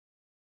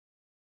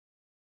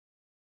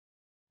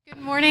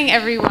Good morning,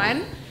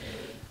 everyone.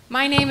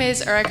 My name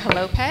is Erica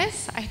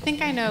Lopez. I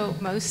think I know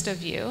most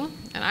of you,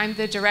 and I'm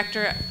the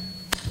director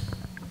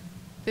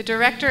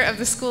of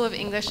the School of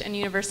English and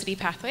University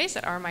Pathways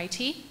at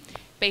RMIT,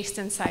 based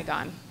in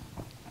Saigon.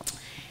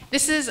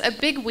 This is a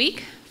big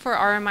week for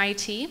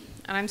RMIT,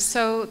 and I'm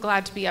so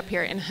glad to be up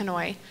here in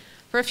Hanoi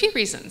for a few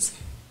reasons.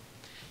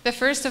 The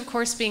first, of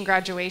course, being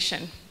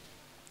graduation.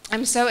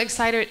 I'm so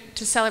excited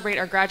to celebrate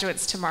our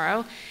graduates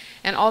tomorrow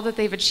and all that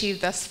they've achieved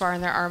thus far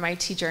in their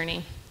RMIT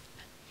journey.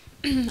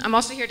 I'm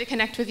also here to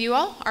connect with you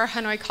all, our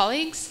Hanoi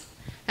colleagues,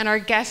 and our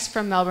guests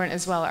from Melbourne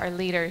as well, our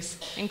leaders,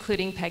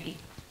 including Peggy.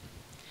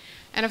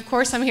 And of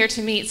course, I'm here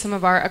to meet some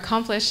of our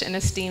accomplished and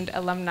esteemed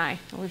alumni.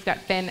 We've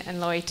got Ben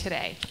and Loy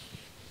today.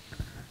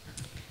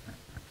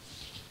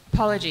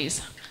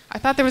 Apologies. I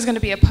thought there was going to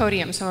be a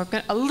podium, so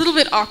I'm a little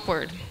bit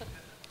awkward.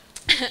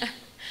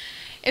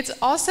 It's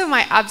also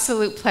my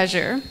absolute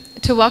pleasure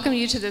to welcome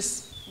you to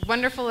this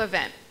wonderful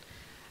event.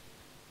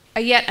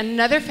 Yet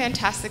another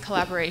fantastic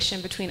collaboration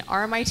between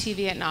RMIT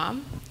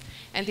Vietnam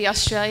and the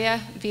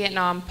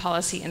Australia-Vietnam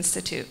Policy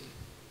Institute.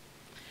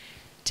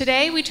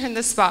 Today, we turn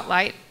the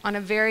spotlight on a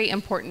very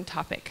important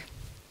topic,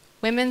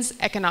 women's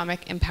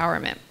economic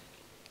empowerment.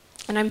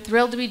 And I'm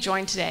thrilled to be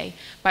joined today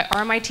by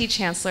RMIT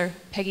Chancellor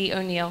Peggy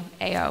O'Neill,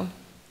 AO,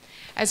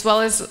 as well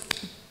as,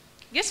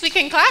 yes, we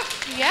can clap,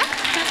 yeah?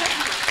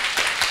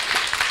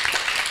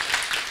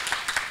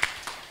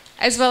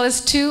 As well as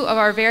two of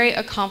our very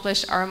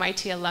accomplished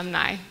RMIT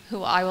alumni,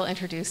 who I will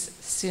introduce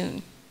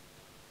soon.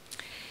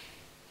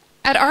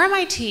 At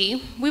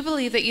RMIT, we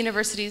believe that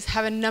universities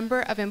have a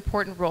number of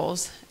important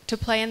roles to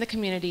play in the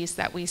communities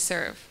that we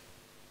serve.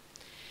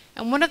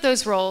 And one of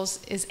those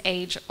roles is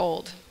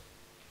age-old.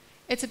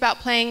 It's about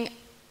playing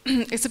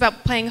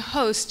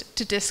host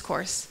to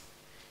discourse,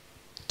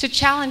 to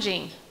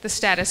challenging the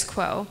status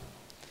quo,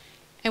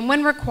 and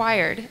when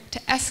required, to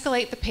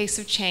escalate the pace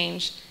of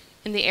change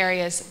in the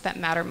areas that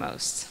matter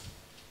most.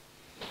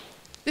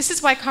 This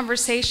is why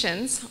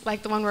conversations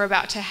like the one we're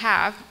about to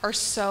have are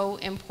so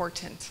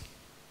important.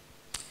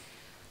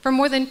 For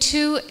more than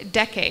 2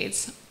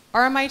 decades,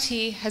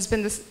 RMIT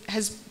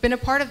has been a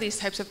part of these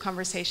types of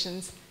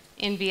conversations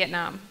in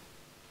Vietnam.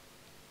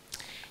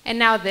 And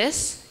now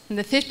this, in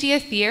the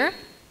 50th year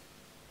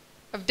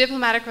of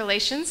diplomatic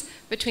relations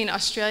between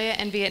Australia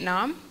and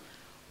Vietnam,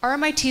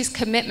 RMIT's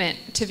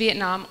commitment to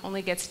Vietnam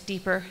only gets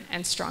deeper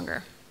and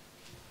stronger.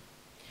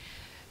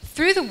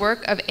 Through the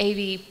work of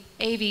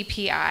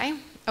AVPI,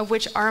 of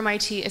which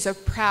RMIT is a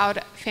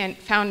proud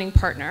founding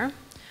partner,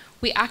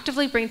 we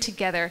actively bring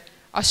together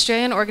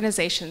Australian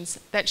organizations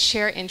that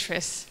share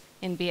interests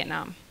in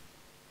Vietnam.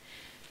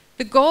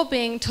 The goal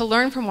being to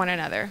learn from one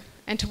another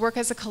and to work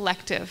as a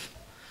collective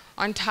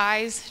on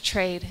ties,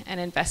 trade, and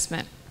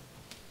investment.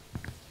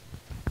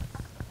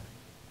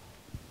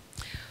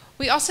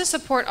 We also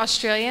support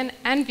Australian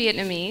and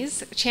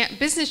Vietnamese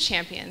business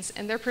champions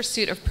in their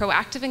pursuit of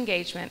proactive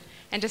engagement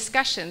and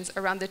discussions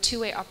around the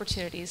two-way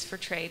opportunities for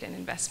trade and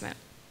investment.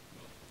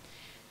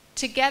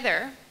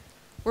 Together,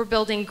 we're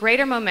building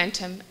greater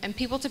momentum and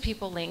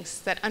people-to-people links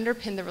that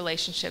underpin the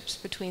relationships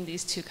between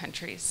these two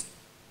countries.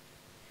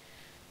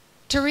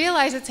 To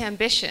realize its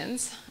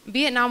ambitions,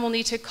 Vietnam will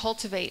need to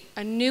cultivate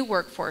a new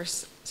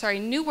workforce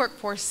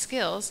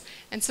skills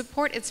and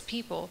support its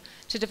people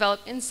to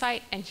develop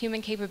insight and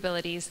human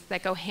capabilities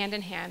that go hand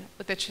in hand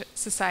with the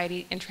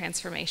society in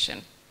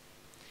transformation.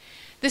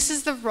 This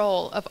is the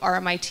role of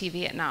RMIT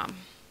Vietnam,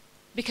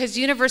 because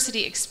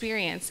university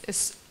experience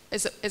is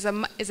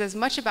as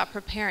much about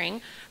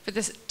preparing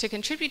to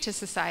contribute to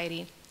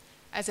society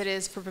as it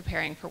is for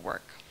preparing for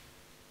work.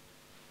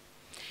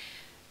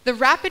 The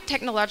rapid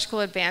technological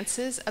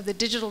advances of the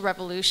digital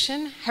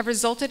revolution have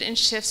resulted in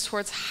shifts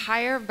towards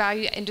higher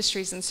value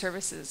industries and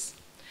services,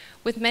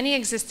 with many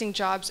existing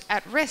jobs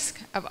at risk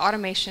of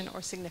automation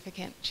or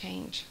significant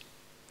change.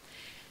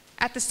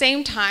 At the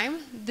same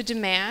time, the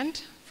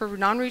demand for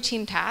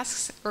non-routine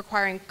tasks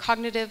requiring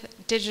cognitive,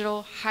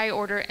 digital,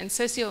 high-order, and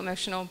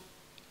socio-emotional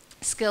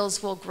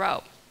skills will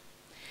grow.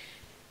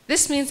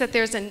 This means that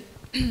there's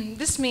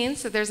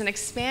an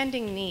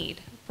expanding need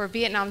for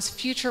Vietnam's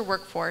future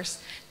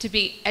workforce to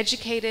be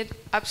educated,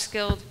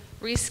 upskilled,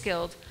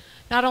 reskilled,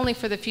 not only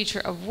for the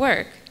future of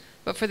work,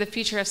 but for the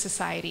future of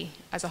society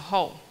as a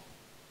whole.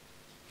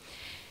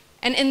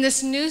 And in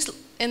this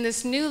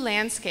new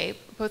landscape,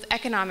 both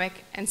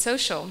economic and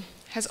social,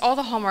 has all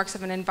the hallmarks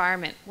of an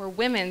environment where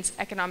women's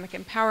economic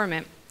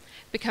empowerment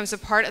becomes a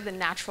part of the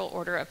natural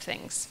order of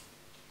things,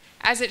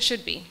 as it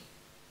should be.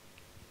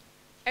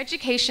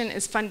 Education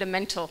is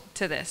fundamental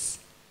to this,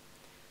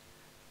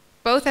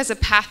 both as a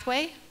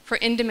pathway for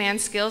in-demand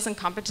skills and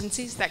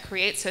competencies that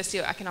create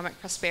socioeconomic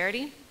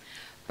prosperity,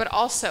 but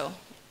also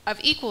of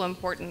equal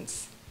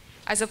importance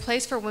as a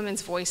place for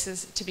women's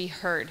voices to be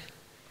heard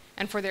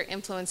and for their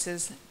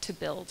influences to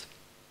build.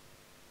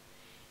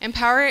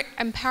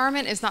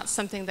 Empowerment is not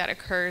something that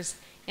occurs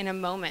in a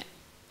moment.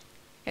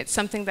 It's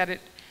something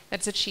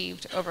that's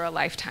achieved over a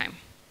lifetime.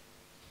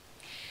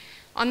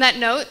 On that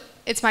note,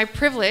 it's my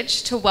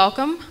privilege to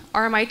welcome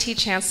RMIT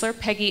Chancellor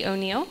Peggy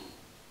O'Neill,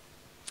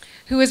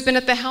 who has been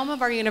at the helm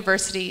of our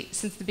university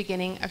since the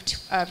beginning of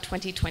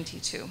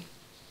 2022.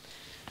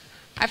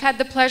 I've had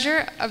the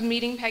pleasure of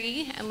meeting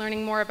Peggy and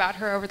learning more about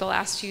her over the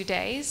last few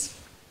days,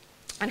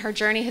 and her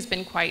journey has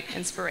been quite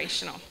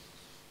inspirational.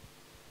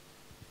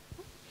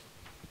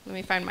 Let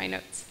me find my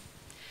notes.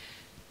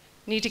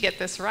 Need to get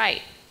this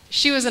right.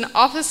 She was an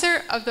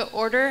officer of the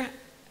Order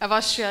of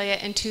Australia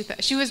in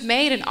she was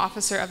made an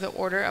officer of the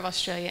Order of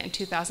Australia in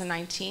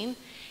 2019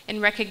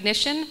 in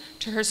recognition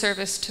to her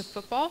service to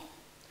football,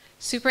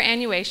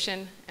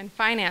 superannuation, and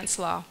finance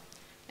law,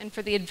 and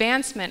for the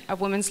advancement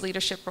of women's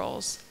leadership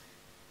roles.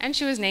 And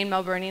she was named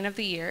Melburnian of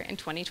the Year in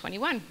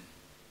 2021.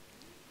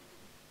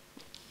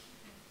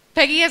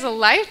 Peggy has a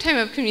lifetime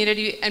of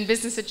community and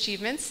business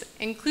achievements,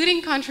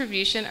 including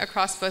contribution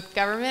across both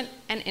government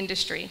and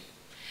industry,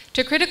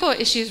 to critical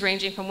issues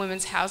ranging from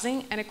women's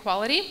housing and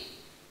equality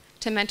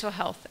to mental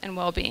health and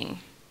well-being.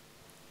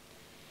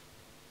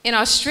 In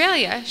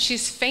Australia,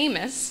 she's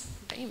famous?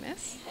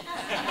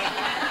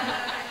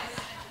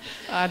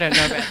 I don't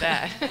know about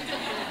that.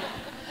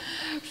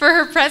 For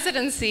her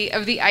presidency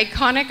of the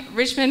iconic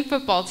Richmond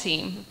football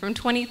team from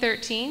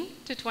 2013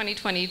 to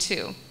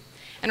 2022,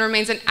 and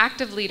remains an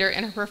active leader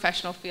in her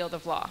professional field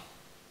of law.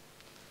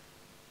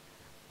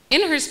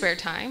 In her spare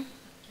time,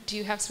 do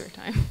you have spare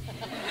time?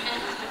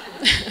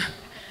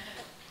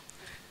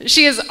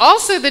 She is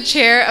also the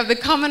chair of the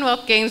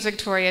Commonwealth Games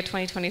Victoria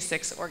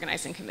 2026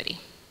 Organizing Committee.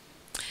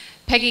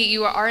 Peggy,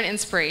 you are an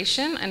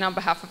inspiration, and on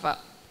behalf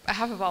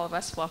of all of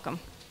us, welcome.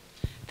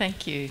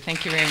 Thank you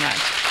very much.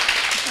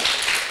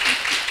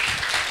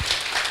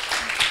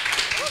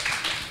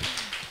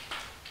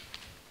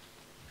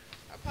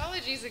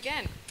 Apologies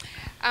again.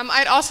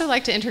 I'd also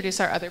like to introduce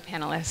our other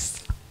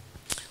panelists.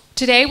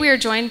 Today we are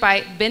joined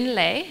by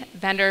Binlay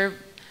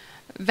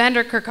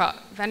Vanderkerkov.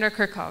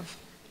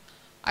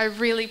 I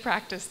really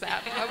practiced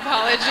that.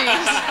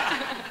 Apologies.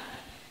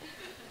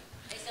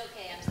 It's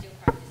okay, I'm still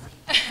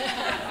practicing.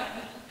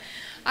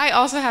 I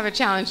also have a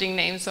challenging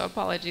name, so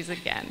apologies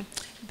again.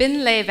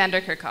 Binlay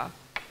Vanderkerkov,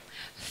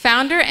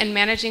 founder and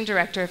managing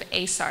director of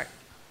ASART.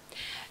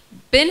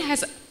 Bin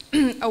has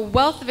a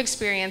wealth of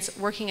experience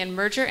working in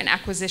merger and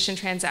acquisition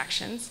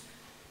transactions.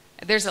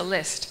 There's a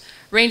list,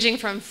 ranging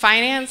from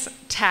finance,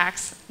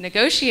 tax,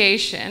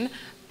 negotiation,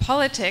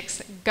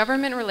 politics,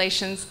 government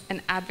relations,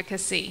 and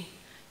advocacy. ...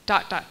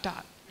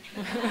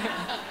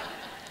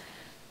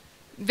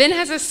 Vin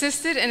has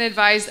assisted and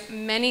advised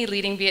many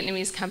leading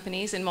Vietnamese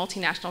companies and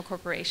multinational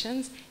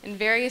corporations in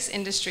various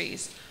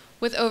industries,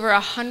 with over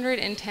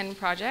 110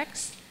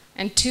 projects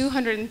and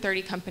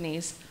 230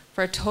 companies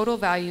for a total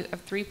value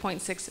of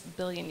 $3.6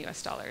 billion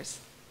US.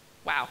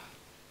 Wow,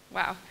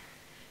 wow.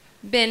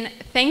 Bin,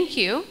 thank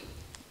you,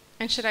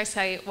 and should I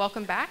say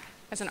welcome back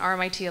as an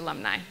RMIT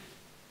alumni.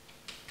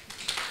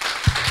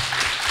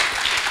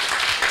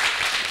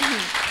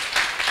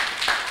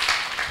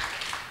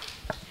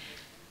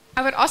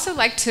 I would also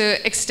like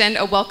to extend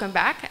a welcome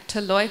back to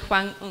Loy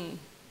Huang Ung,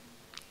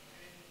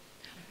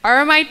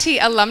 RMIT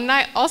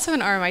alumni, also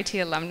an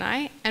RMIT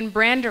alumni, and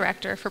brand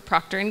director for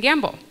Procter &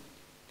 Gamble.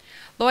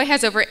 Loy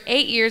has over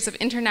 8 years of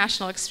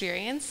international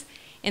experience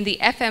in the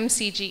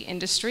FMCG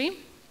industry,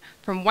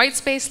 from white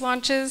space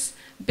launches,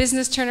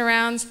 business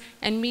turnarounds,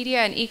 and media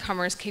and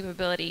e-commerce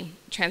capability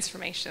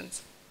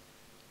transformations.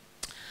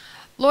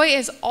 Loy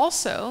is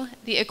also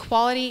the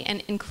equality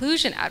and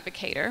inclusion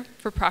advocator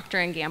for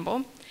Procter &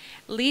 Gamble,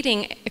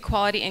 leading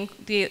Procter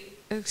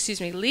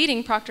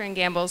 &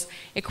 Gamble's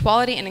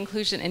Equality and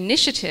Inclusion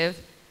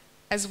Initiative,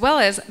 as well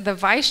as the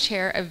vice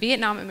chair of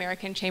Vietnam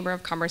American Chamber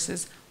of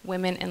Commerce's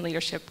Women in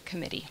Leadership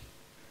Committee.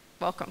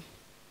 Welcome.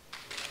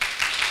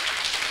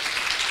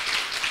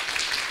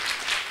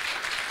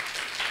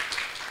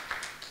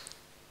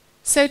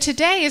 So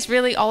today is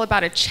really all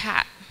about a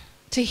chat,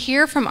 to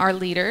hear from our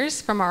leaders,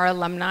 from our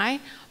alumni,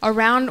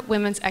 around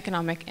women's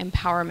economic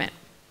empowerment.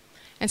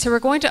 And so we're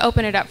going to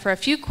open it up for a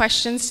few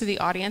questions to the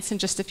audience in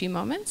just a few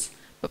moments,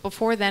 but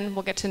before then,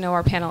 we'll get to know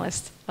our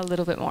panelists a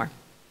little bit more.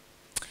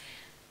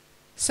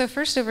 So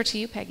first, over to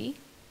you, Peggy.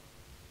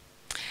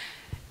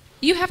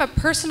 You have a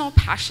personal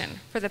passion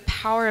for the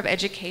power of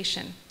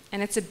education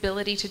and its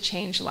ability to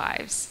change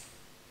lives.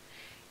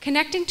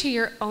 Connecting to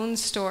your own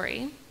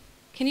story,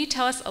 can you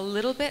tell us a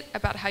little bit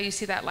about how you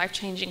see that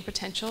life-changing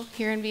potential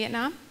here in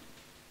Vietnam?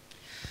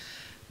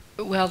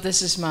 Well,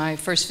 this is my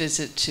first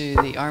visit to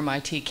the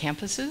RMIT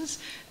campuses,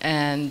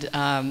 and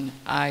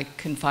I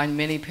can find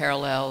many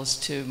parallels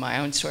to my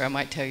own story. I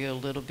might tell you a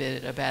little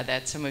bit about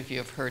that. Some of you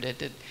have heard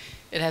it.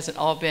 It hasn't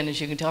all been, as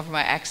you can tell from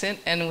my accent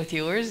and with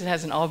yours, it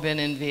hasn't all been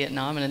in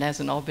Vietnam, and it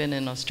hasn't all been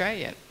in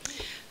Australia.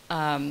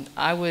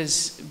 I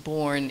was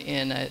born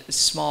in a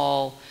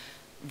small,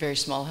 very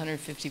small,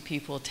 150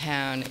 people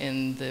town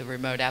in the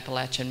remote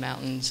Appalachian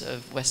Mountains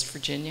of West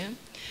Virginia.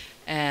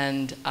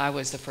 And I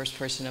was the first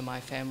person in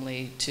my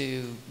family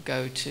to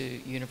go to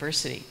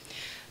university.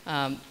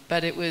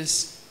 But it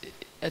was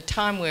a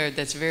time where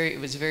it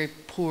was a very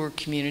poor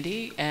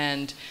community,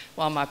 and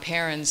while my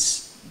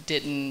parents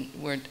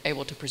weren't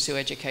able to pursue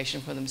education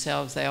for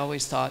themselves, they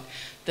always thought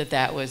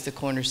that was the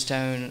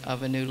cornerstone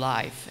of a new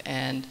life.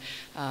 And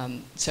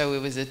so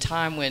it was a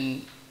time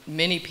when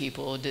many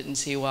people didn't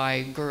see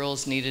why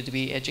girls needed to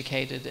be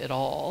educated at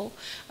all,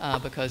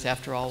 because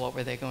after all, what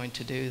were they going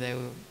to do? They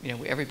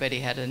were, everybody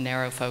had a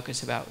narrow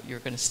focus about you're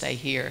going to stay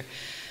here.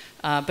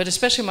 But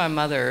especially my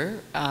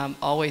mother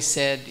always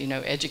said,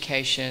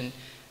 education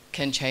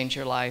can change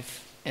your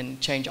life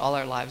and change all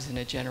our lives in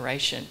a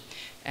generation.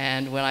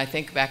 And when I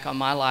think back on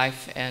my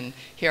life, and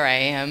here I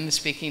am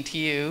speaking to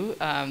you,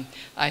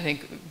 I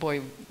think,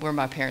 boy, were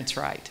my parents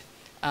right.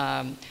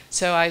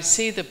 So I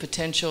see the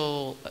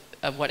potential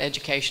of what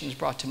education has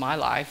brought to my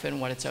life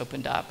and what it's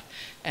opened up.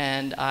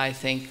 And I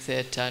think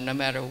that no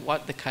matter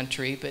what the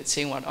country, but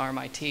seeing what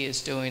RMIT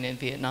is doing in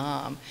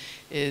Vietnam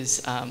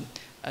is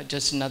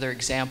just another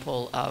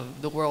example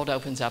of the world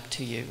opens up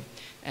to you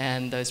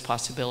and those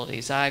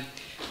possibilities. I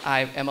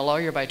am a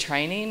lawyer by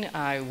training.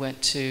 I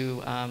went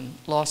to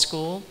law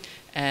school,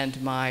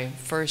 and my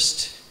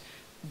first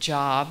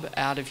job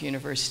out of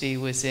university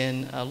was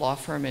in a law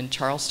firm in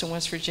Charleston,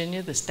 West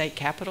Virginia, the state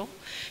capital.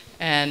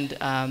 And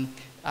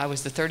I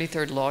was the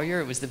 33rd lawyer.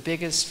 It was the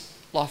biggest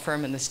law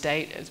firm in the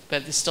state,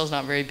 but it's still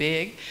not very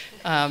big.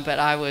 But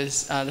I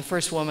was the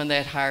first woman they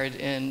had hired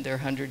in their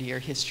 100-year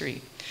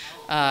history.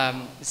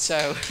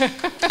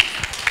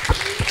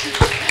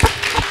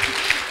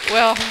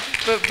 Well,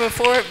 but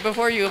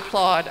before you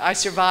applaud, I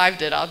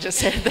survived it. I'll just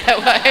say it that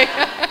way.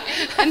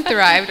 And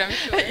thrived, I'm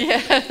sure.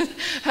 Yes.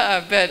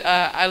 But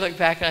I look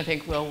back and I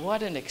think, well,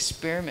 what an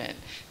experiment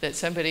that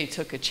somebody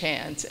took a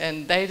chance,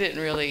 and they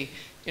didn't really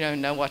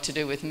know what to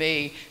do with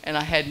me, and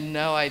I had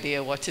no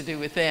idea what to do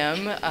with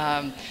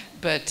them.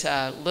 But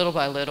little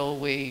by little,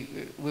 we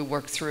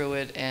worked through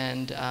it,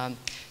 and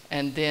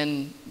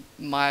then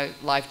my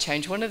life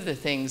changed. One of the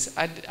things,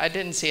 I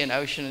didn't see an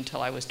ocean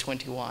until I was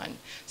 21.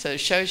 So it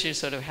shows you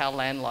sort of how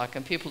landlocked,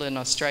 and people in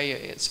Australia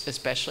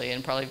especially,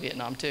 and probably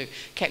Vietnam too,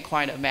 can't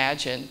quite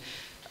imagine.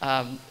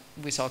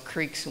 We saw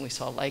creeks and we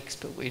saw lakes,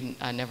 but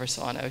I never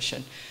saw an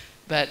ocean.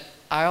 But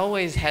I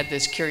always had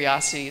this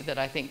curiosity that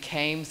I think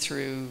came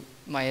through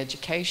my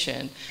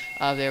education.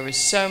 There were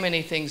so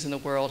many things in the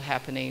world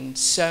happening,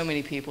 so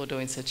many people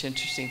doing such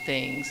interesting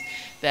things,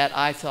 that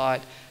I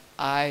thought,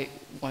 I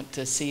want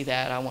to see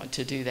that, I want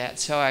to do that.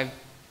 So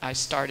I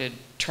started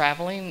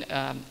traveling,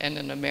 and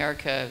in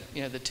America,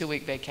 the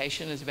 2-week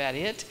vacation is about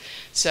it.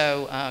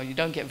 So you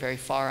don't get very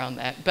far on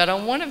that. But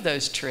on one of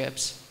those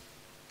trips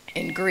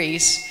in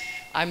Greece,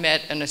 I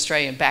met an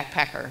Australian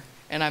backpacker,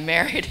 and I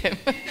married him.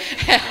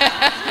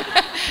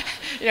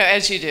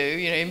 As you do,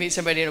 you meet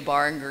somebody in a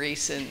bar in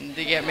Greece and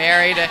you get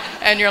married,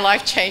 and your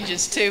life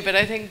changes too. But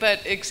I think,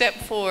 except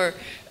for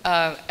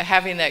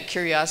having that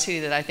curiosity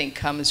that I think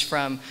comes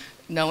from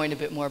knowing a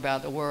bit more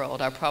about the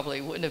world, I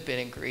probably wouldn't have been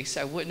in Greece.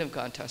 I wouldn't have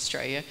gone to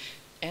Australia,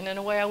 and in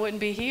a way, I wouldn't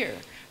be here.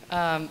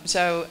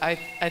 So I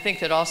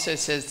think that also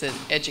says that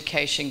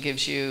education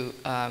gives you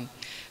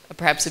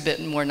perhaps a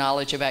bit more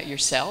knowledge about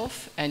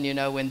yourself, and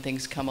when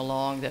things come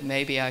along that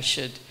maybe I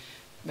should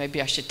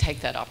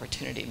take that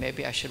opportunity.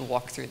 Maybe I should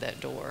walk through that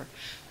door.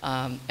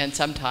 And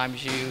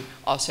sometimes you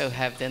also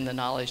have then the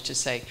knowledge to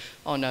say,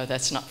 oh no,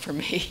 that's not for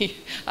me.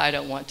 I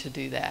don't want to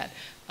do that.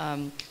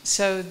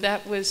 So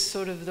that was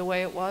sort of the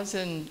way it was.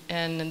 And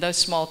in those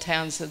small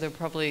towns, there were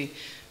probably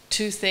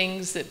 2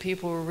 things that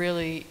people were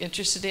really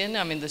interested in.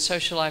 I mean, the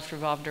social life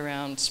revolved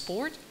around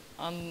sport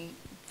on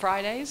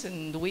Fridays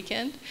and the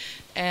weekend,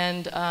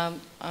 and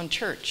on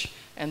church.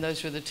 And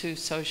those were the 2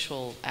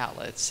 social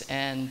outlets.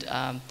 And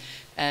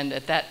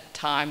at that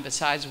time,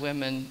 besides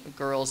women,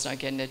 girls not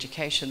getting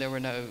education, there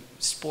were no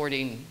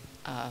sporting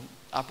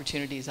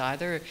opportunities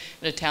either.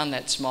 In a town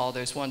that small,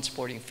 there's one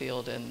sporting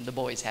field, and the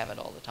boys have it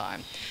all the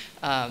time.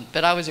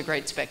 But I was a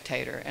great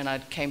spectator, and I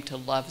came to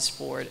love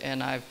sport,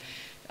 and I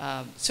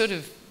sort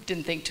of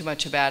didn't think too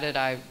much about it.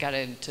 I got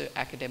into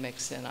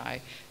academics, and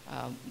I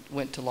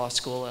went to law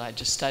school, and I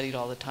just studied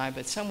all the time.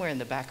 But somewhere in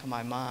the back of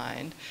my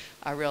mind,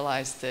 I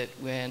realized that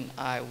when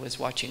I was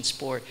watching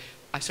sport,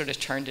 I sort of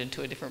turned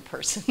into a different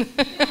person.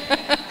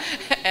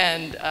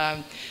 And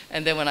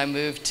then when I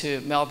moved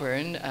to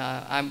Melbourne,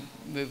 I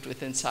moved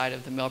within inside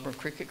of the Melbourne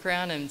Cricket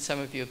Ground, and some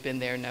of you have been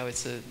there, know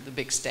it's the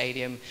big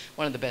stadium,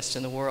 one of the best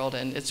in the world,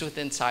 and it's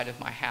within inside of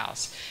my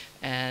house.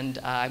 And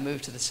I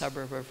moved to the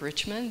suburb of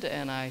Richmond,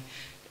 and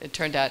it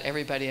turned out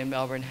everybody in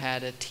Melbourne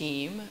had a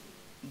team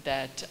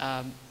that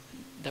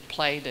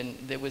played,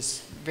 and it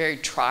was very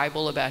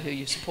tribal about who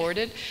you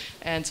supported.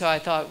 And so I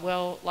thought,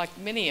 well, like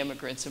many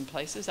immigrants in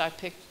places, I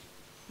picked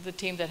the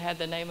team that had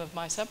the name of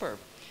my suburb.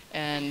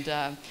 And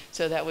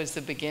so that was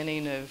the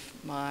beginning of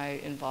my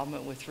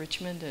involvement with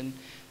Richmond, and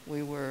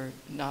we were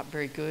not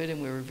very good,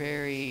 and we were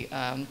very,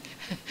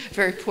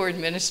 very poor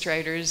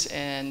administrators.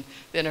 And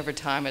then over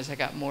time, as I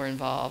got more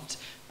involved,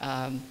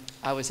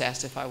 I was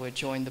asked if I would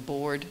join the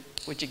board,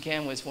 which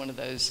again was one of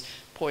those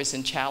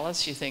poison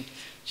chalice. You think,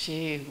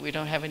 gee, we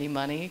don't have any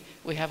money.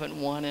 We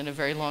haven't won in a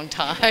very long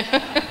time.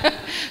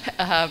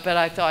 But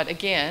I thought,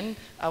 again,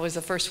 I was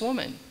the first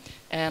woman.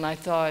 And I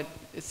thought,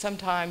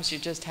 sometimes you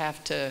just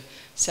have to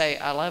say,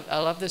 I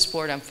love this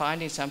sport, I'm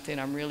finding something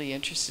I'm really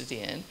interested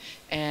in,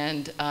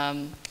 and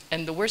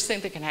the worst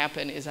thing that can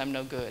happen is I'm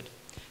no good.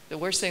 The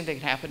worst thing that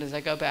can happen is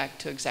I go back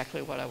to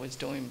exactly what I was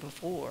doing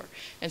before.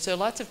 And so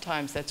lots of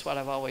times that's what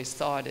I've always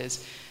thought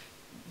is,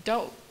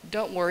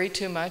 don't worry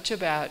too much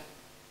about,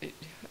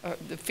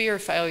 the fear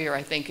of failure,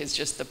 I think, is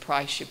just the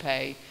price you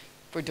pay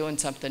for doing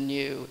something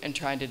new and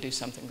trying to do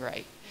something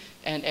great.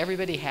 And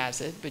everybody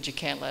has it, but you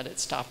can't let it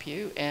stop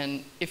you.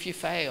 And if you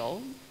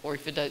fail, or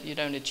if you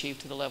don't achieve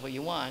to the level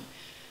you want,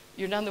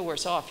 you're none the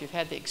worse off. You've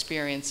had the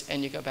experience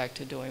and you go back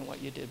to doing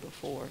what you did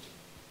before.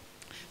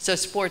 So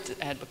sports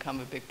had become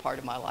a big part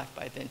of my life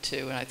by then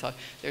too, and I thought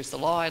there's the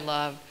law I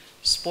loved,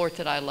 sport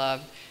that I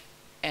loved,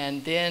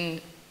 and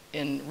then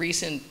in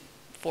recent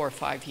 4 or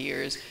 5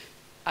 years,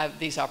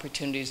 these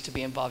opportunities to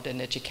be involved in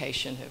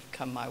education have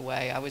come my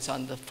way. I was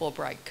on the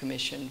Fulbright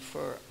Commission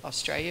for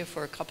Australia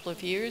for a couple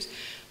of years,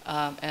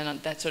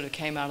 and that sort of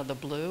came out of the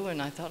blue, and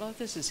I thought, oh,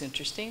 this is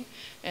interesting.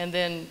 And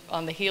then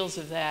on the heels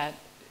of that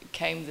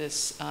came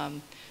this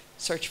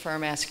search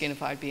firm asking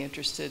if I'd be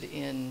interested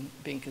in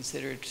being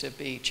considered to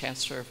be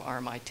Chancellor of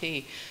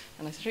RMIT.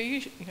 And I said,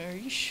 are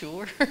you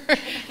sure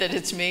that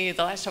it's me?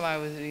 The last time I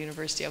was at the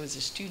university, I was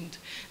a student.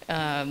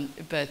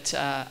 But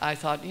I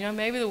thought,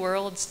 maybe the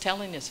world's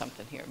telling you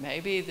something here.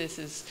 Maybe this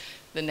is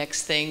the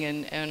next thing.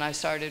 And I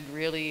started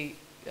really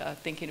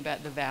thinking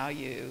about the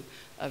value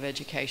of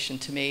education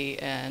to me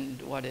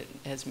and what it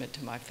has meant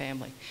to my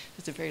family.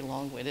 It's a very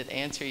long-winded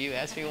answer. You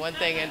asked me one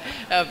thing,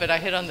 but I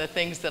hit on the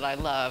things that I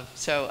love.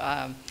 So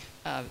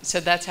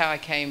that's how I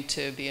came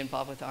to be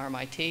involved with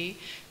RMIT.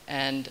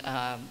 And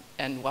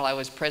while I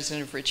was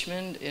president of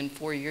Richmond, in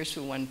 4 years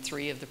we won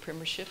 3 of the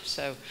premierships.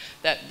 So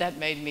that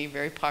made me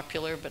very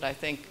popular. But I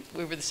think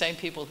we were the same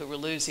people who were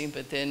losing.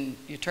 But then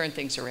you turn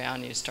things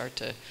around and you start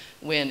to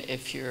win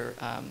if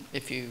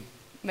you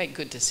make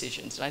good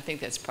decisions. And I think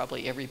that's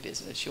probably every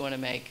business. You want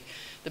to make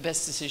the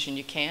best decision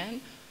you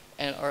can,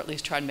 or at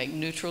least try to make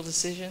neutral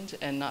decisions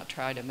and not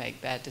try to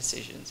make bad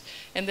decisions.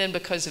 And then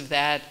because of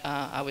that,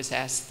 I was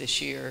asked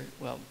this year,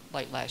 well,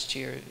 late last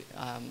year,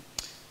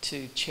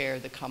 to chair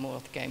the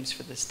Commonwealth Games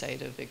for the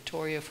state of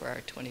Victoria for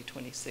our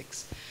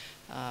 2026,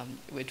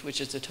 which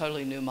is a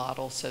totally new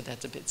model, so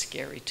that's a bit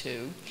scary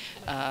too,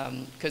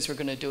 because we're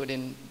going to do it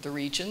in the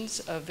regions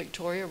of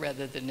Victoria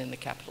rather than in the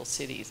capital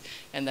cities,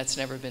 and that's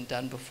never been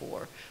done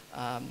before.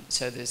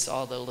 So there's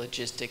all the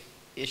logistic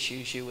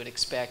issues you would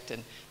expect,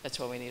 and that's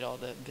why we need all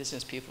the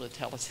business people to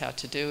tell us how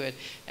to do it.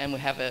 And we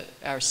have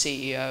our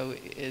CEO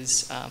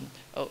is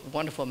a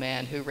wonderful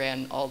man who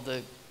ran all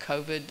the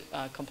COVID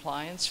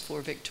compliance for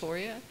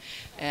Victoria,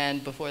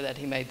 and before that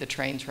he made the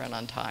trains run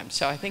on time.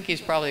 So I think he's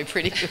probably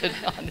pretty good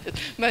on it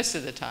most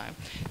of the time.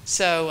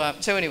 So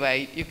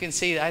anyway, you can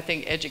see I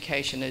think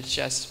education has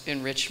just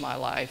enriched my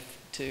life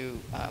to,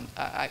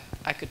 I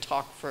could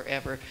talk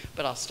forever,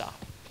 but I'll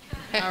stop.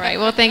 All right,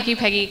 well, thank you,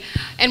 Peggy.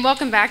 And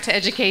welcome back to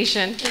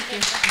education.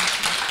 Thank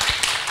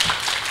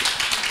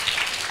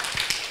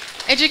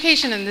you.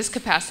 Education in this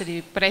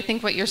capacity, but I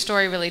think what your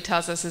story really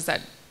tells us is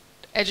that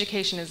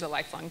education is a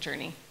lifelong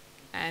journey.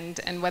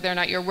 And whether or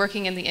not you're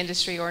working in the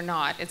industry or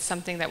not, it's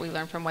something that we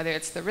learn from, whether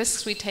it's the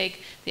risks we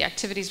take, the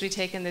activities we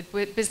take, and the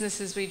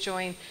businesses we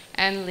join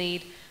and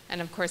lead,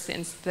 and of course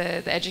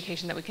the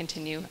education that we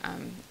continue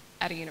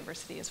at a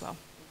university as well.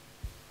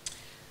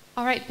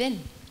 All right,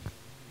 Bin.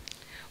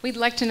 We'd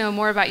like to know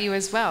more about you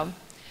as well.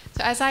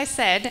 So as I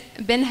said,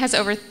 Bin has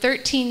over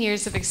 13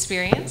 years of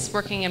experience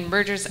working in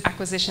mergers,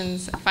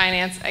 acquisitions,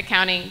 finance,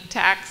 accounting,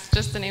 tax,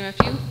 just to name a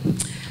few.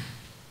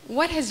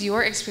 What has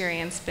your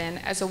experience been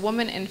as a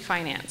woman in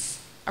finance,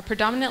 a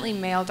predominantly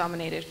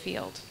male-dominated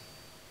field?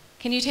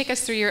 Can you take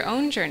us through your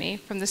own journey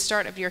from the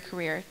start of your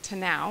career to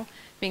now,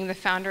 being the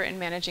founder and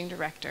managing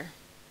director?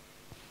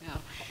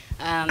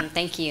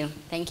 Thank you.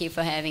 Thank you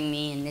for having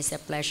me, and it's a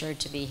pleasure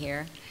to be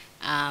here.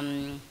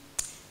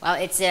 Well,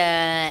 it's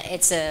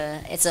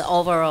an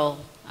overall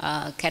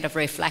kind of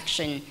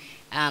reflection.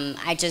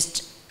 I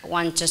just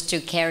want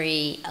to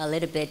carry a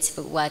little bit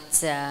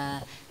what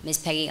Ms.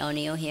 Peggy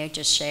O'Neill here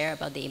just shared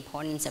about the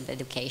importance of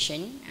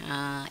education.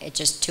 It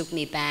just took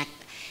me back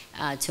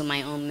to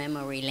my own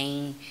memory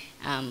lane,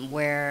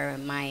 where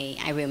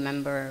I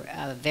remember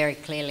very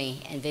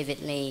clearly and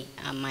vividly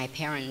my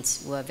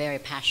parents were very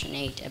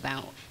passionate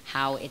about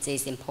how it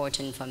is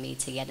important for me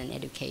to get an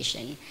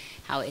education,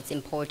 how it's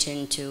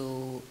important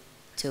to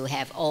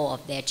have all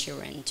of their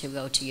children to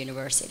go to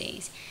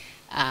universities.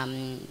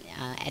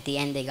 At the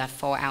end, they got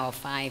 4 out of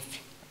 5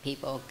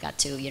 people got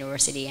to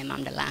university, and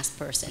I'm the last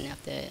person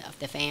of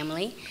the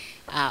family.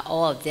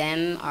 All of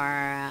them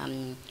are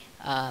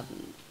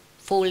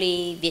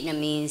fully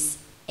Vietnamese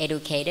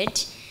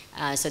educated,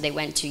 so they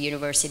went to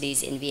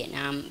universities in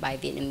Vietnam by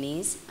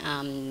Vietnamese.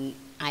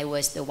 I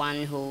was the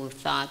one who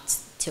thought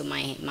to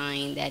my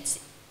mind that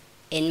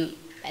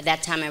at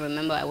that time I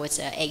remember I was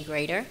an 8th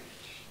grader,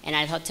 and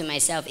I thought to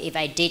myself, if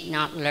I did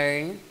not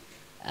learn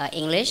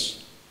English,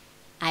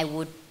 I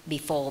would be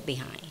fall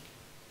behind.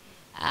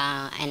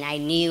 And I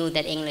knew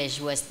that English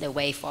was the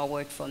way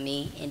forward for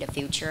me in the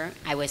future.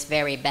 I was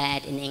very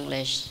bad in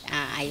English.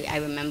 I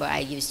remember I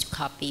used to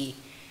copy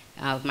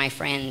my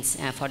friends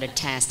for the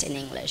test in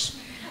English.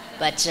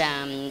 But,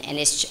 and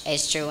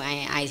it's true,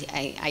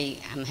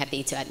 I'm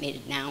happy to admit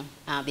it now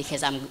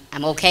because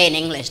I'm okay in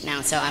English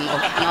now, so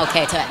I'm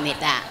okay to admit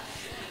that.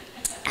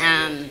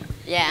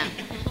 Yeah.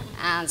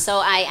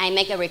 So I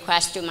make a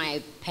request to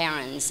my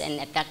parents, and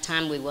at that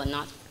time we were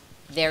not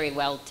very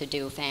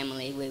well-to-do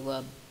family. We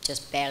were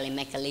just barely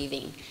make a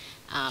living.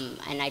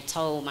 And I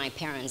told my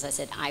parents, I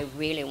said, I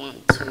really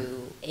want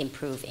to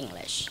improve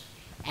English.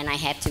 And I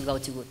had to go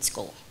to good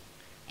school.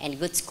 And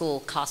good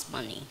school costs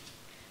money.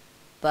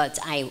 But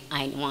I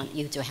want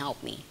you to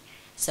help me.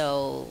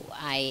 So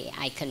I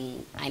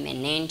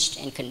managed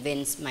and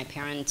convinced my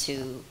parents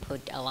to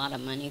put a lot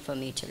of money for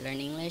me to learn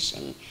English.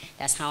 And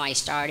that's how I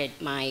started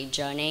my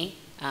journey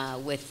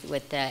with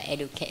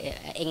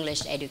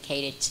English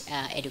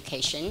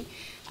education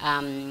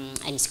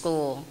in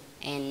school.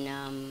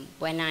 And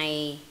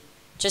when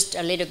just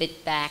a little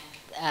bit back,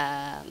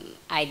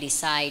 I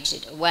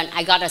decided, when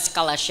I got a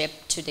scholarship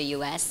to the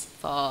US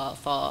for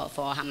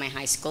my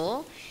high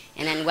school.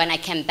 And then when I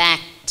came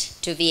back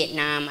to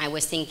Vietnam, I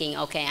was thinking,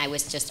 okay, I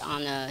was just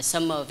on a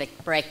summer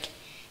break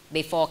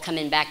before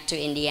coming back to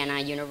Indiana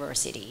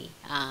University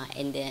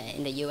in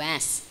the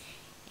US.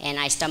 And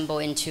I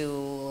stumbled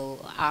into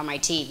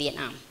RMIT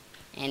Vietnam,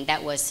 and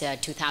that was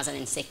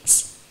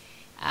 2006.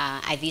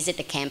 I visited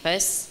the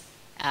campus.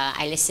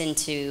 I listened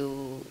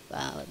to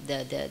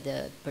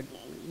the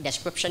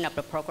description of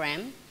the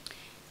program,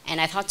 and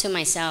I thought to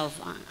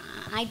myself,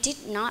 I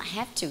did not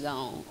have to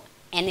go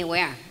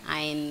anywhere.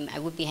 I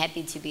would be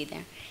happy to be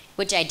there,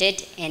 which I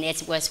did, and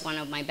it was one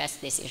of my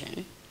best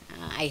decisions.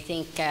 I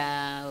think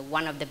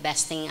one of the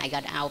best things I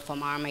got out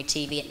from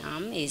RMIT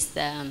Vietnam is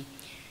the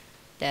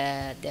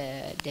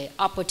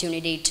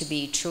opportunity to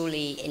be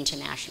truly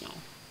international,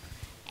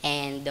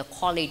 and the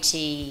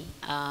quality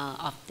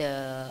of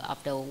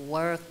the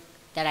work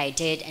that I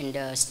did and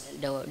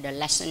the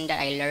lesson that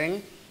I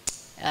learned.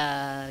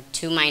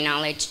 To my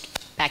knowledge,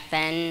 back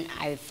then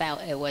I felt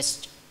it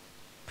was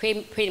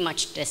pretty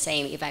much the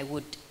same if I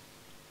would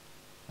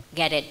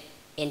get it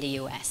in the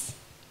US.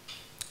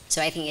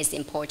 So I think it's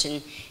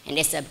important, and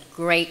it's a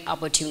great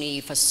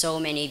opportunity for so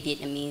many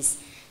Vietnamese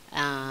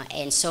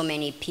and so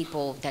many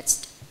people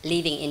that's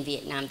living in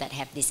Vietnam that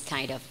have this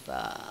kind of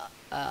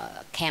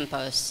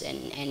campus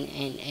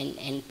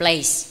and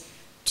place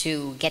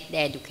to get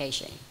their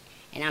education.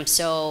 And I'm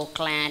so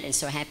glad and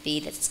so happy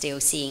that still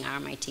seeing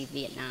RMIT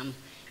Vietnam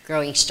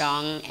growing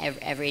strong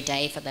every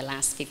day for the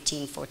last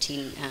 15,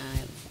 14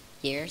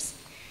 years.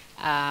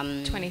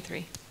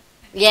 23.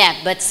 Yeah,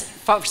 but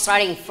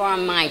starting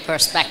from my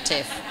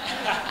perspective.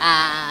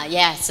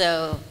 Yeah,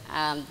 so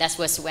that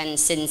was when,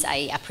 since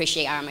I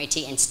appreciate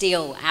RMIT, and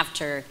still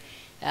after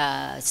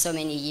so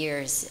many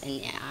years,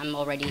 and I'm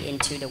already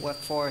into the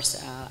workforce,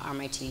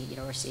 RMIT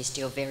University is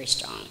still very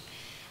strong.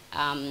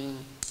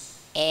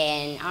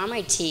 And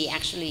RMIT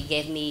actually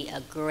gave me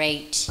a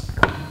great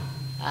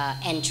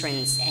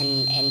entrance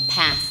and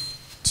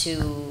path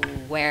to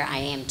where I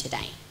am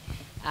today.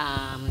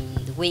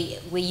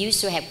 We used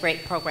to have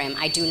great program.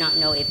 I do not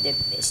know if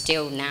it's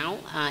still now,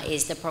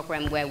 is the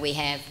program where we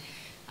have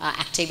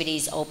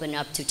activities open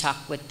up to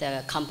talk with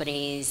the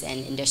companies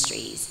and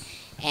industries.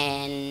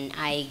 And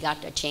I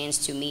got a chance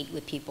to meet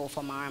with people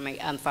from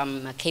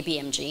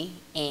KPMG,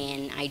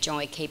 and I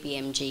joined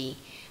KPMG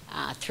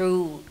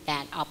through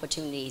that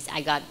opportunities.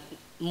 I got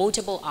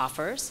multiple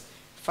offers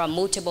from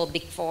multiple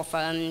big four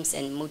firms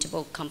and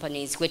multiple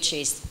companies, which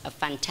is a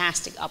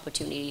fantastic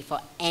opportunity for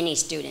any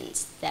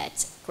students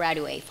that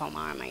graduate from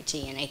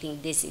RMIT. And I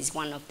think this is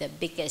one of the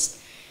biggest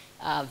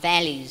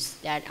values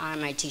that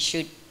RMIT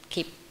should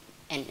keep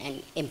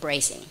and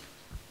embracing.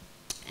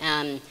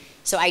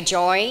 So I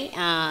joined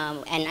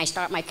and I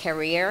start my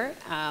career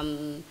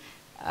in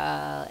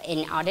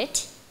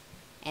audit.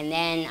 And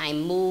then I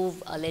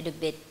move a little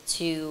bit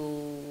to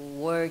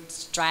word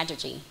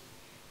strategy.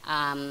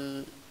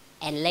 And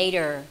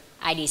later,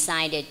 I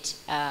decided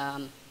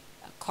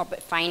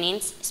corporate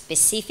finance,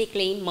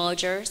 specifically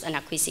mergers and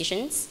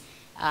acquisitions,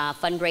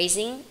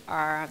 fundraising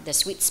are the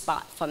sweet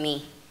spot for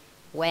me,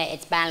 where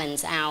it's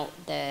balanced out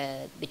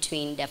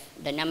between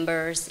the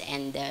numbers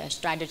and the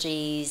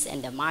strategies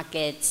and the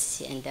markets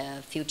and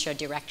the future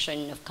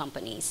direction of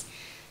companies.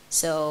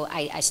 So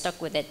I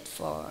stuck with it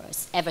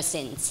ever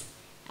since.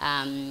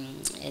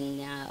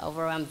 And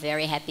overall, I'm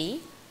very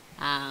happy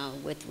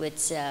with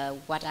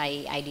what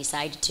I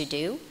decided to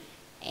do.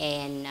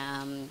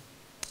 And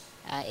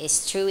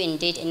it's true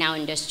indeed in our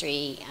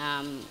industry,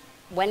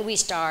 when we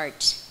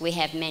start, we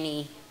have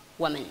many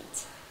women.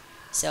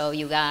 So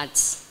you got,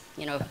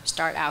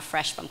 start out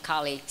fresh from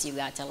college, you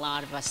got a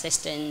lot of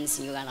assistants,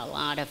 you got a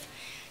lot of,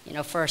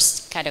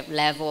 first kind of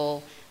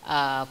level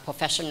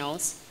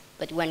professionals.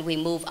 But when we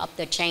move up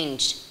the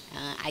change,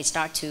 I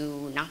start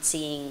to not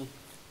seeing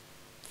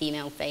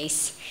female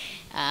face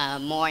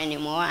more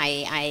anymore.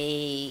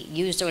 I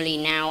usually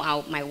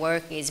now, my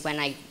work is when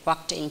I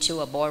walked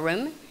into a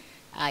boardroom,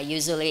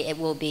 Usually it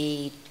will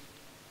be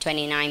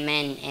 29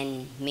 men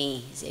and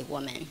me as a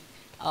woman,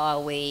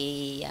 or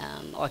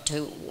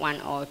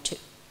one or two,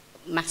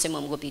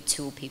 maximum will be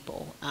 2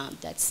 people.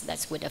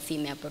 That's with a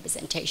female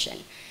representation,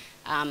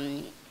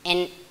 and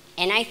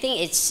I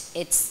think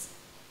it's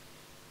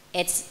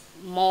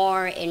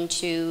more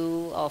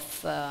into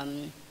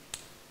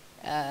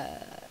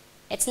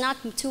it's not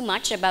too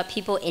much about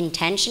people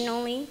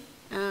intentionally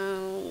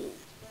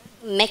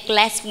make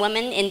less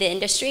women in the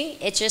industry.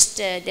 It's just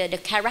the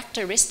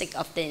characteristic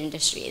of the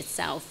industry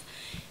itself,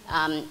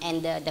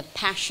 and the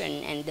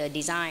passion and the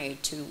desire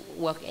to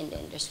work in the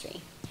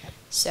industry.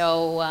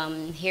 So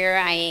here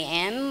I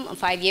am.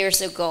 5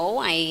 years ago,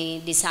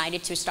 I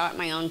decided to start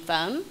my own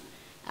firm,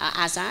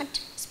 Azad,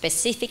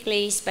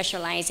 specifically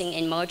specializing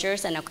in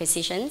mergers and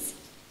acquisitions,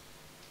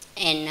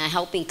 and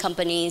helping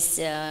companies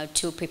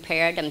to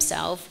prepare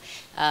themselves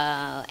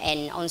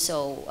and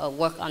also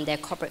work on their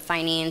corporate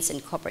finance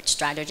and corporate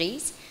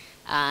strategies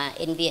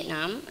in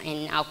Vietnam.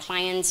 And our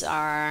clients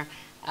are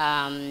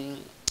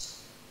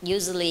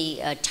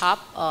usually top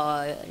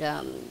or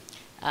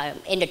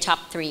in the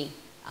top 3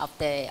 of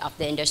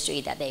the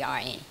industry that they are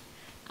in.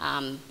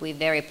 We're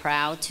very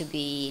proud to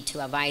be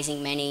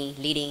advising many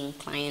leading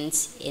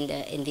clients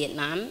in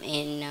Vietnam,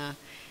 and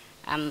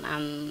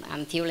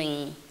I'm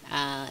feeling,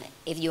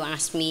 if you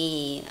ask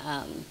me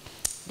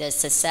the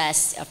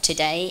success of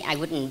today, I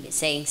wouldn't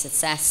say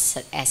success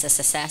as a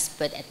success,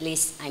 but at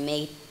least I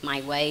made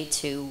my way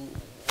to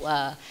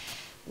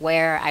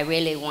where I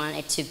really want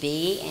it to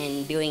be,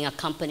 and building a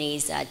company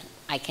that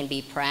I can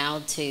be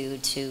proud to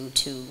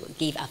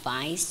give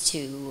advice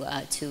to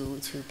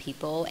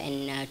people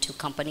and to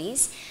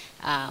companies.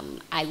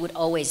 I would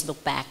always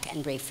look back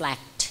and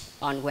reflect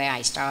on where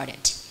I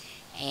started.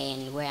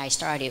 And where I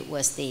started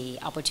was the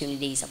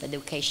opportunities of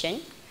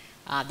education,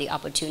 the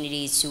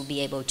opportunities to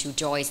be able to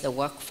join the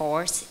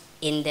workforce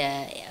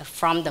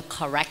from the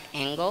correct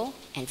angle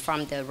and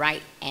from the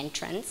right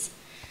entrance.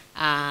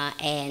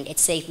 And it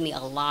saved me a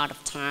lot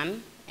of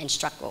time and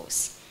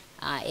struggles.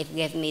 It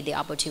gave me the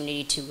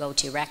opportunity to go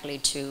directly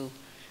to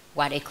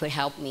what it could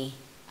help me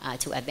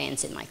to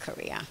advance in my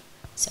career.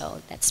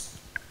 So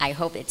I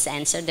hope it's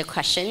answered the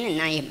question,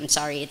 and I am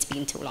sorry it's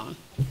been too long.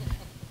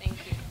 Thank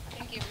you.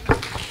 Thank you.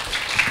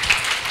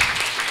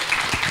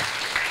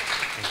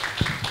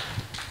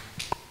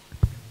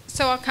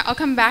 So I'll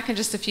come back in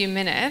just a few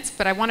minutes,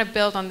 but I want to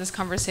build on this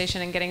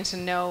conversation and getting to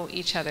know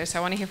each other. So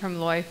I want to hear from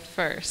Loy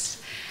first.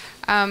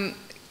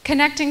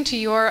 Connecting to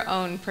your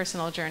own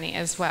personal journey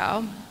as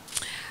well.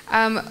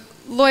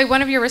 Loy,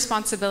 one of your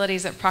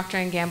responsibilities at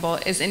Procter & Gamble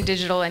is in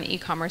digital and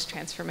e-commerce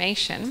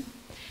transformation,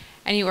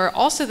 and you are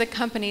also the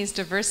company's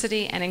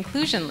diversity and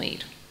inclusion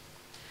lead.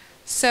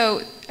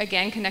 So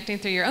again, connecting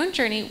through your own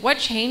journey, what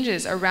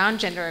changes around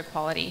gender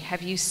equality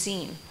have you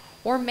seen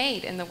or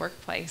made in the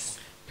workplace,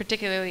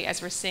 particularly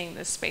as we're seeing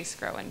this space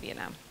grow in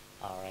Vietnam?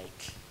 All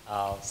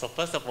right. So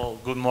first of all,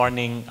 good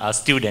morning,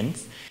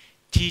 students,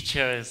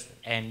 teachers,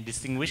 and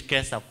distinguished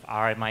guests of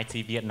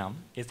RMIT Vietnam.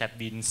 It has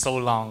been so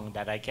long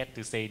that I get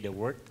to say the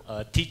word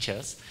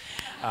teachers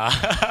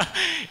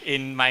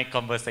in my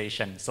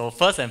conversation. So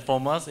first and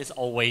foremost, it's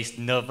always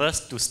nervous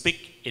to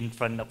speak in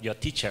front of your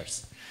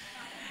teachers.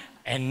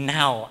 And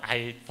now,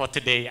 for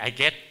today, I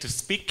get to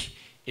speak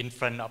in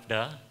front of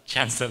the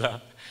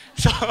Chancellor.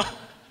 So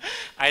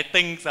I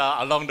think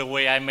along the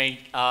way I may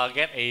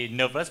get a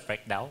nervous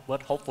breakdown,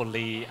 but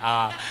hopefully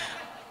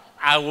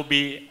I will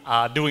be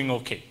doing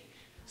okay.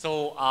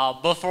 So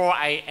before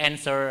I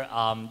answer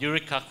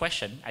Eureka's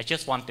question, I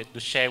just wanted to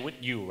share with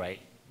you, right,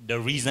 the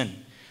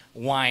reason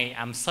why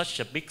I'm such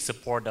a big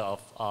supporter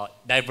of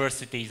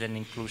diversity and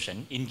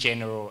inclusion in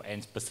general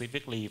and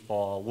specifically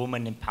for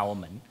women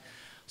empowerment.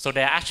 So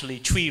there are actually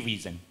 3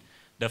 reasons.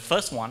 The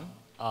first one,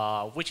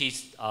 which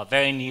is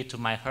very near to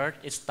my heart,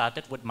 it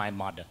started with my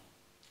mother.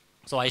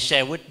 So I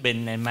share with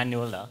Ben and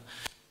Manuela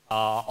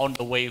on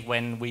the way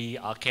when we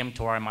came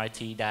to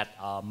RMIT that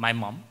my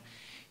mom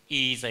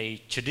is a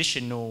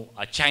traditional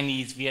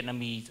Chinese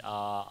Vietnamese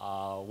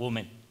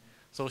woman.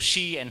 So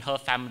she and her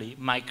family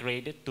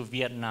migrated to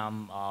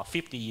Vietnam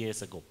 50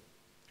 years ago.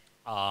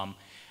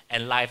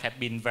 And life had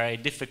been very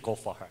difficult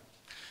for her.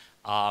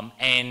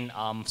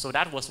 So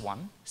that was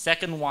one.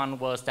 Second one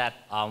was that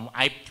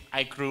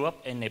I grew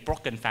up in a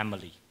broken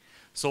family.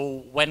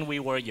 So when we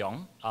were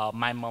young,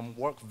 my mom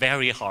worked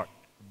very hard,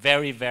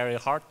 very, very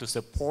hard to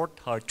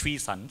support her 3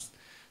 sons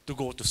to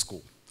go to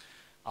school.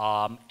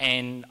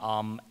 And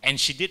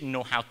she didn't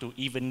know how to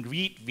even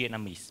read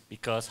Vietnamese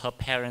because her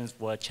parents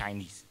were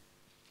Chinese.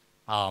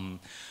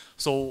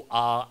 So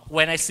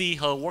when I see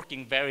her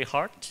working very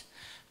hard,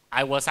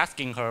 I was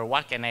asking her,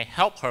 what can I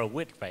help her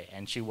with, right?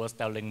 And she was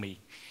telling me,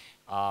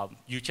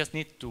 you just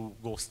need to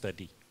go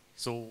study.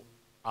 So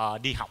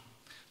đi học,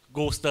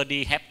 go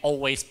study have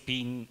always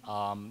been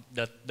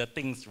the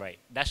things, right,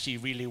 that she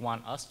really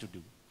wants us to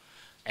do.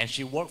 And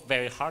she worked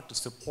very hard to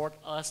support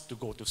us to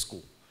go to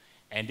school.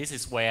 And this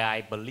is where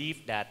I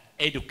believe that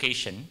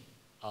education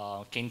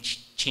can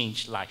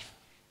change life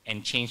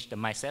and change the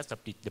mindset of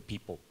the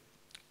people.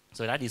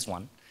 So that is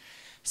one.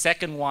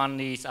 Second one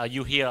is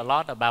you hear a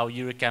lot about,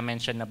 Eureka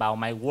mentioned about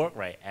my work,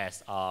 right,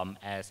 as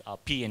a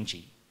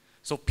P&G.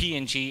 So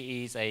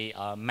P&G is a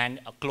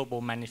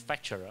global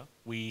manufacturer.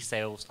 We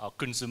sell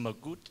consumer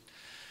goods,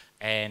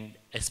 and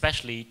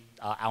especially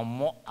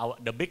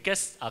the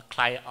biggest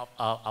client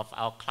of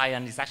our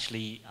client is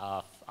actually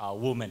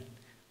women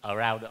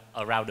around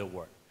the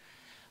world.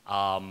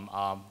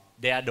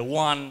 They are the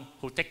one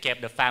who take care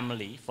of the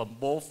family from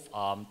both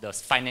the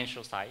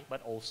financial side,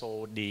 but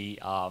also the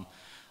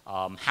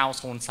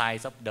household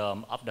size of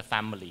the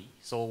family.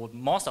 So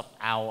most of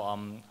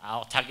our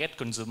target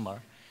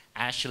consumer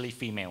are actually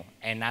female,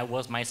 and I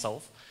was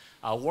myself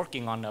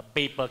working on a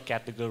paper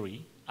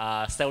category,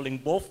 selling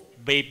both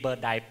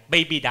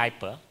baby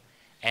diaper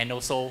and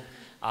also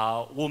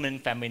women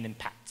feminine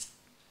pads.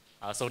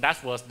 So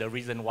that was the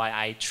reason why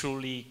I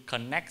truly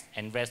connect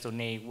and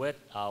resonate with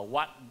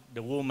what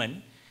the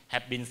women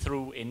have been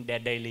through in their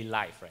daily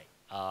life,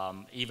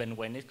 right? Even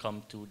when it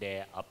comes to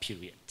their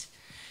period.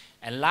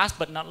 And last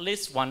but not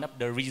least, one of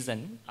the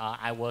reasons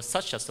I was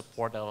such a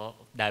supporter of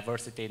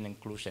diversity and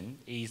inclusion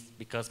is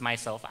because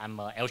myself, I'm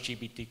a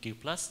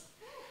LGBTQ+,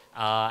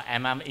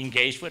 and I'm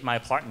engaged with my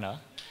partner,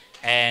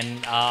 and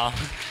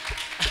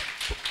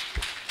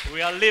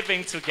we are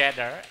living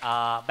together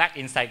back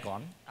in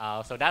Saigon.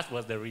 So that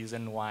was the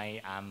reason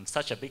why I'm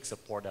such a big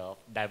supporter of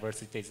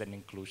diversity and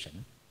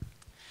inclusion.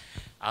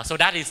 So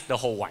that is the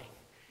whole why.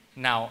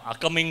 Now,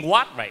 coming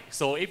what, right?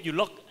 So if you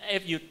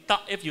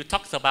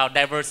talk about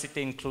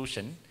diversity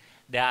inclusion,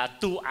 there are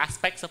two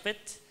aspects of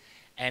it.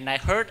 And I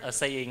heard a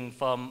saying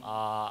from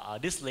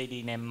this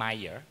lady named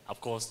Meyer.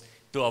 Of course,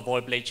 to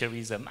avoid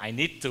plagiarism, I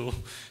need to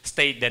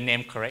state the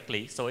name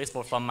correctly. So it's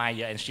from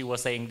Meyer, and she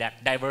was saying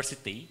that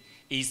diversity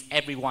is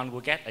everyone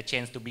will get a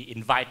chance to be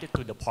invited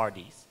to the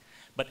parties,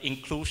 but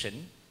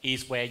inclusion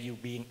is where you're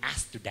being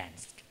asked to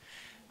dance.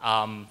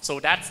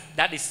 So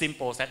that is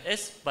simple as it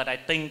is, but I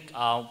think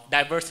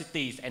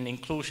diversity and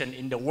inclusion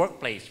in the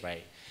workplace,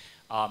 right?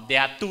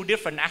 There are two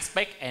different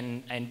aspects,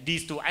 and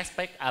these two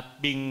aspects are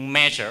being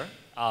measured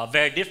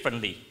very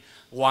differently.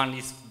 One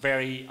is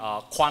very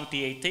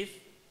quantitative,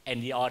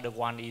 and the other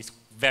one is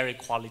very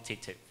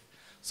qualitative.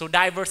 So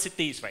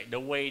diversity is, right, the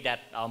way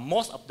that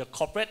most of the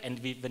corporate and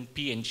even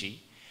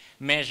P&G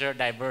measure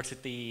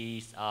diversity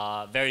is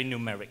very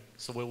numeric.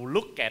 So we will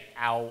look at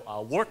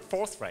our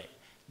workforce, right,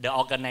 the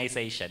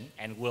organization,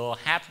 and we'll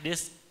have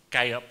this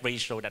kind of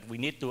ratio that we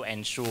need to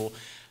ensure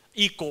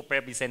equal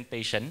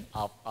representation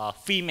of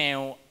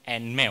female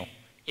and male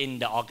in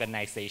the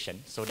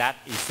organization. So that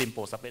is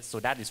simple. So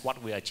that is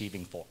what we're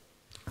achieving for.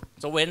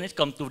 So when it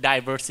comes to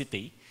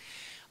diversity,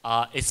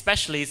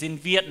 especially in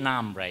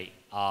Vietnam, right,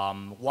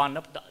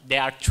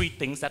 there are three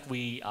things that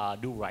we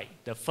do right.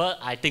 The first,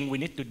 I think we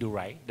need to do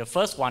right. The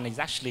first one is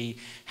actually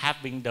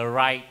having the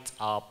right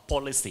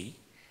policy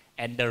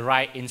and the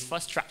right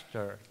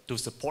infrastructure to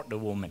support the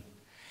woman.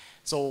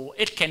 So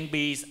it can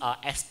be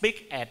as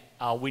big as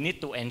we need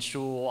to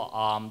ensure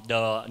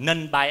the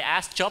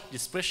non-biased job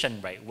description,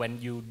 right, when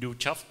you do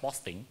job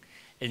posting,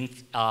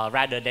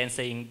 rather than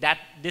saying that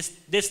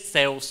this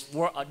sales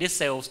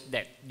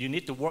that you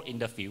need to work in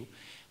the field.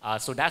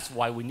 So that's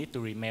why we need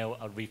to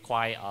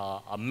require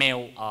a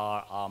male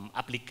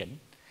applicant.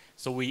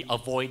 So we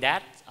avoid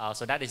that.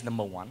 So that is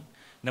number one.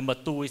 Number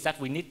two is that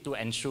we need to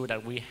ensure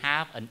that we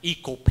have an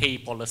equal pay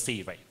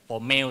policy, right,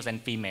 for males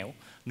and female,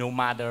 no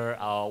matter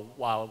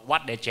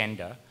what their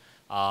gender.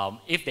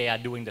 If they are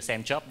doing the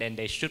same job, then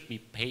they should be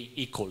paid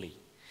equally.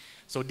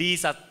 So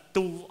these are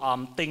two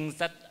things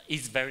that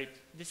is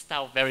this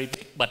sounds very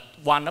big, but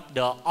one of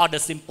the other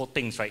simple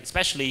things, right,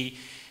 especially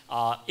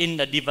in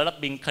the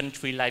developing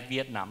country like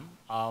Vietnam,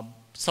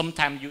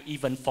 sometimes you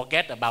even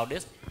forget about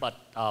this, but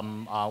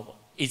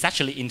it's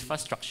actually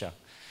infrastructure.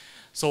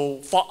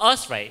 So for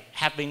us, right,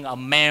 having a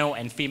male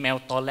and female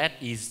toilet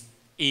is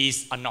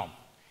a norm.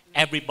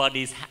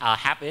 Everybody's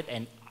have it,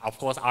 and of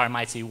course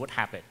RMIT would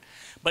have it.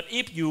 But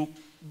if you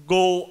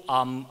go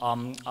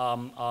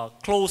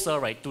closer,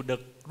 right, to the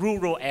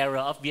rural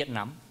area of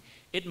Vietnam,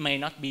 it may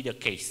not be the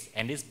case,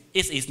 and this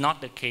is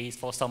not the case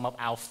for some of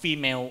our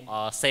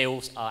female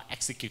sales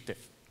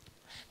executives,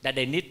 that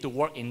they need to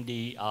work in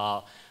the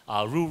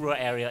rural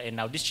area in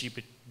our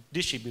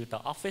distributor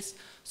office.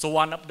 So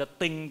one of the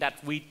things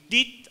that we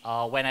did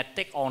when I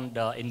take on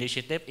the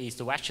initiative is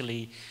to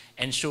actually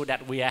ensure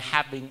that we are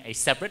having a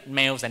separate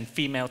males and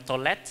female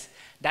toilet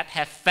that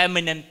have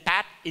feminine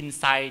pad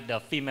inside the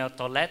female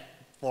toilet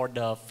for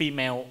the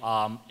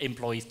female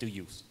employees to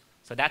use.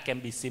 So that can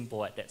be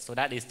simple at that. So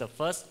that is the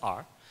first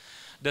R.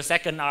 The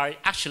second R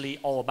actually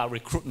all about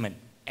recruitment.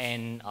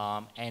 And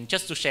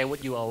just to share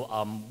with you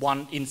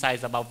one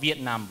insight about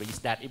Vietnam is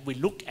that if we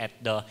look at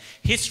the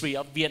history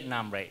of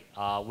Vietnam, right,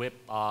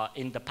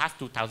 in the past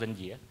 2,000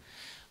 years,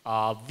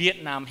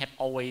 Vietnam have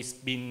always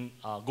been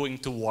going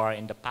to war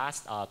in the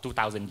past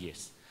 2,000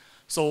 years.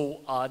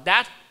 So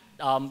that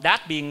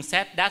being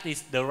said, that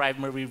is the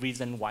primary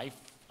reason why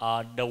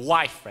the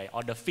wife, right,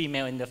 or the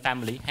female in the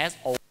family has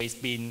always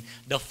been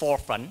the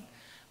forefront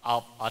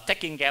of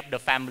taking care of the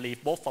family,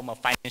 both from a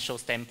financial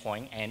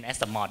standpoint and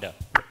as a mother.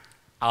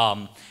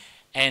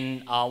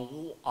 And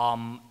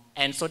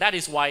so that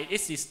is why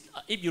this is,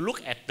 if you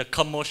look at the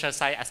commercial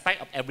side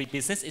aspect of every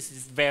business, it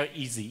is very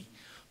easy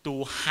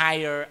to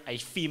hire a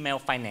female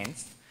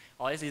finance,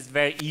 or it is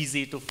very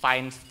easy to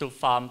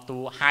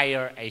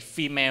hire a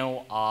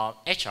female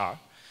HR,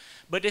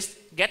 but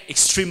it gets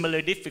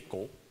extremely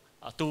difficult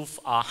to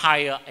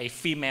hire a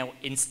female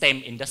in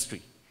STEM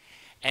industry.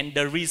 And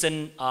the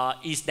reason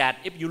is that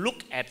if you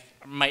look at,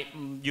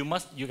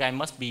 you guys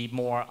must be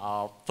more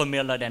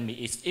familiar than me,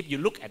 is if you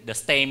look at the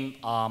STEM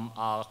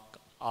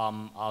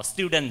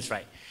students,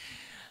 right,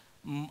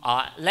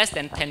 less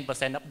than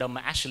 10% of them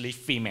are actually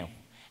female.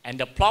 And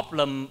the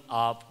problem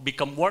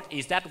become worse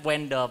is that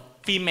when the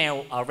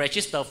female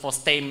register for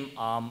STEM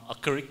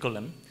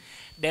curriculum,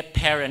 their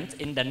parents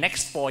in the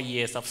next 4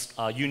 years of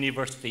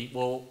university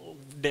will,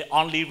 the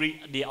only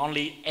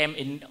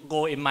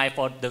goal in mind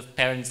for the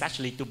parents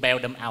actually to bail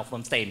them out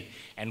from STEM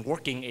and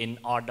working in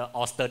other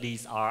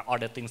studies or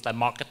other things like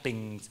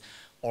marketing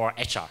or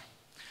HR.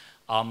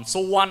 So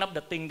one of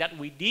the things that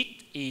we did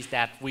is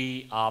that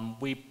we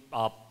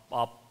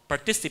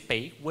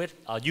participate with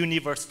a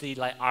university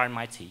like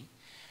RMIT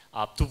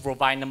to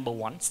provide, number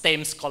one,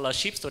 STEM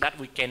scholarships so that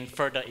we can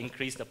further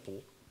increase the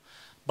pool.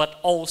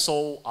 But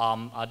also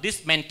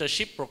this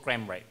mentorship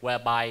program, right,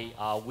 whereby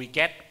we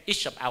get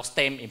each of our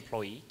STEM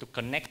employees to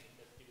connect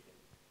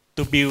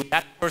to build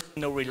that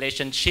personal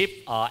relationship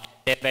at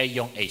their very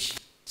young age,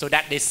 so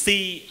that they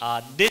see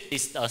this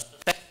is a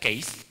success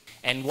case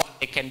and what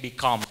they can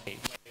become when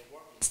they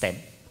work in STEM.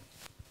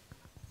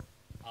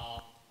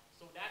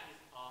 So that is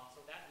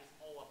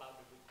all about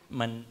the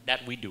recruitment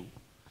that we do.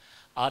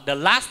 The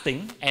last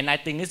thing, and I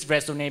think it's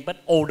resonated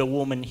all the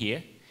women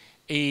here,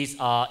 is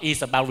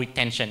about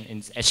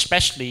retention,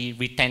 especially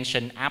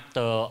retention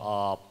after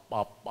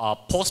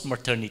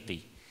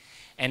post-maternity.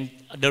 And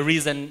the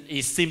reason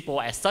is simple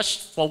as such.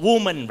 For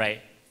women,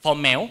 right, for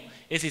male,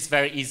 it is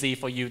very easy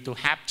for you to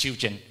have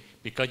children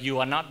because you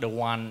are not the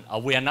one,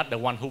 we are not the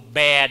one who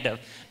bear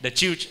the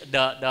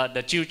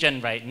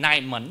children, right,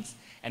 9 months,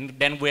 and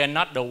then we are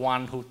not the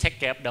one who take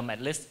care of them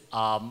at least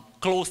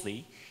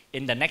closely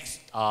in the next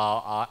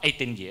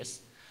 18 years.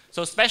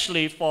 So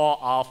especially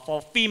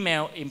for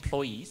female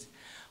employees,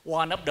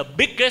 one of the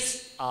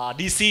biggest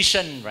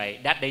decisions,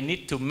 right, that they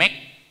need to make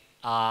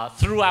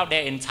throughout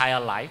their entire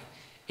life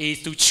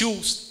is to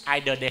choose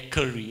either their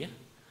career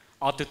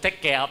or to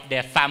take care of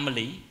their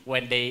family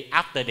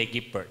after they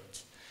give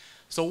birth.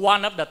 So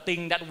one of the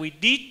things that we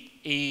did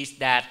is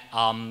that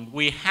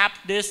we have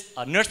this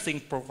nursing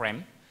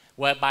program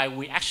whereby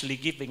we actually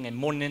giving a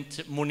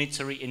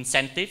monetary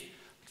incentive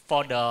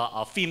for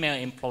the female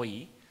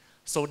employee,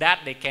 so that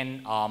they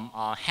can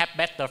have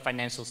better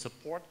financial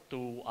support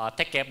to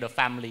take care of the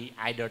family,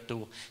 either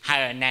to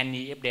hire a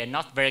nanny if they're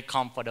not very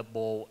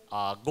comfortable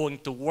going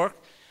to work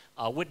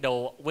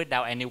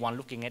without anyone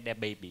looking at their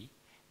baby.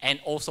 And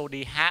also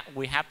we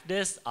have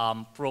this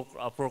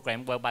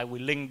program whereby we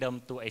link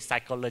them to a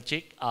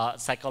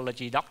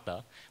psychology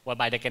doctor,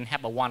 whereby they can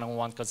have a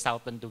one-on-one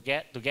consultant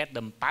to get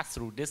them pass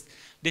through this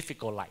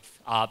difficult life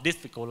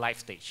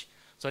stage.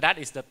 So that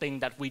is the thing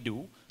that we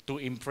do to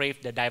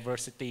improve the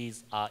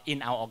diversities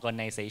in our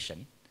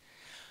organization.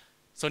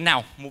 So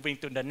now, moving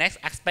to the next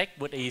aspect,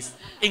 which is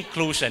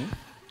inclusion.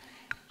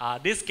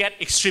 This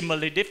gets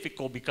extremely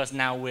difficult because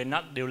now we're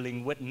not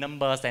dealing with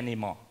numbers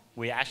anymore.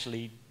 We're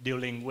actually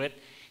dealing with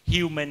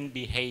human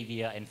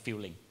behavior and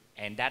feeling.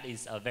 And that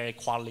is a very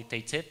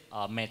qualitative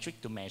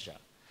metric to measure.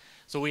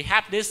 So we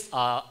have this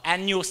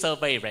annual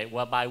survey, right,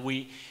 whereby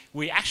we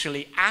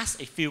actually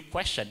ask a few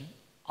questions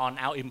on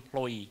our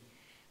employee,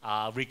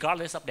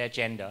 regardless of their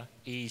gender,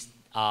 is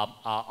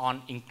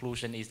on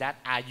inclusion, is that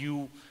are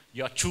you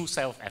your true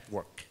self at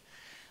work?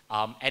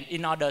 And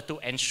in order to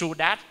ensure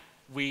that,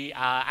 we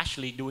are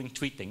actually doing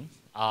 3 things.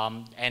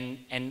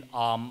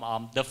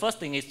 The first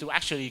thing is to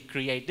actually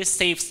create this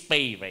safe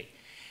space, right,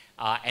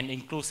 an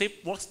inclusive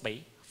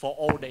workspace for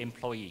all the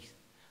employees.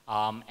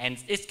 And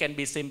it can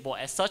be simple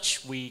as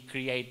such. We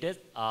created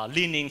a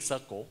learning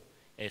circle,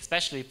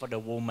 especially for the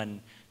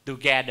women,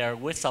 together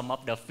with some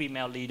of the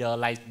female leaders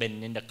like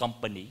been in the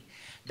company,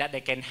 that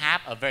they can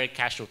have a very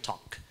casual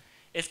talk.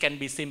 It can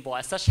be simple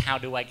as such. How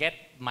do I get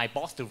my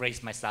boss to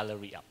raise my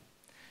salary up?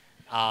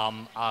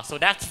 So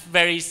that's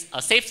very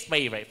a safe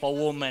space, right, for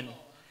women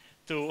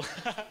to.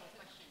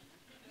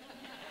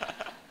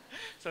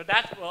 So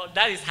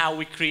that is how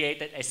we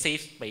created a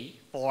safe space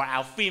for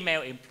our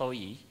female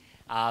employees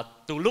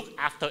to look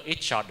after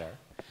each other.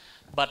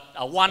 But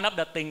one of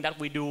the things that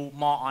we do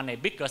more on a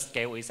bigger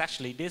scale is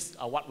actually this,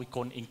 what we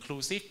call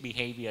inclusive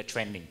behavior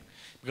training.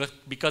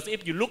 Because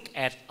if you look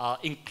at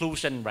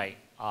inclusion, right,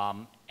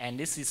 and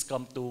this is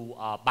come to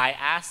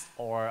bias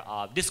or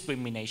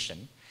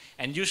discrimination,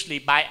 and usually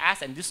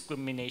bias and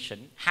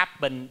discrimination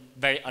happen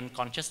very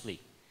unconsciously.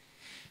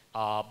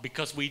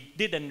 Because we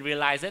didn't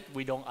realize it,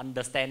 we don't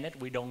understand it,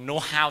 we don't know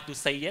how to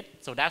say it,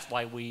 so that's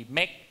why we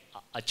make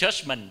a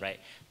judgment, right,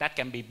 that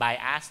can be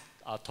biased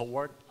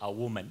toward a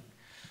woman.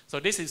 So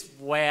this is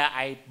where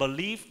I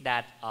believe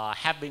that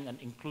having an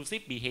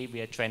inclusive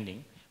behavior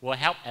training will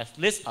help at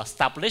least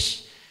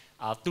establish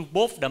to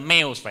both the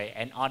males, right,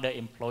 and other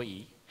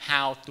employee,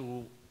 how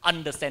to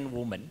understand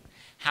women,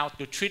 how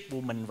to treat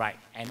women right.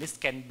 And this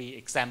can be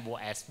example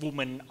as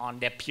women on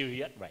their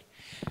period, right.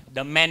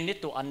 The men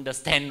need to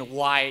understand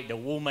why the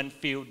woman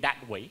feel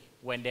that way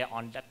when they're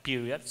on that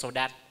period, so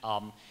that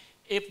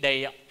if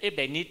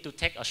they need to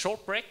take a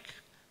short break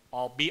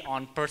or be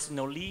on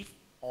personal leave,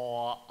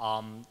 or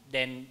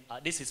then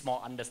this is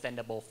more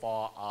understandable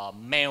for a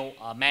male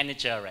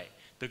manager, right,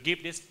 to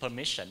give this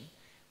permission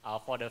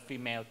for the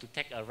female to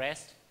take a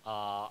rest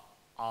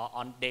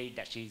on day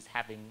that she's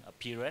having a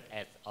period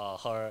as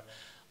her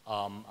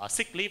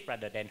sick leave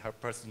rather than her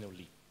personal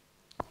leave.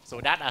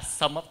 So that are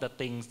some of the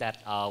things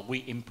that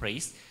we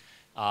embrace,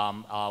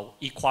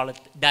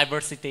 equality,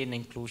 diversity and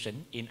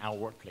inclusion in our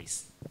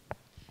workplace.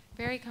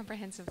 Very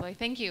comprehensively,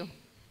 thank you.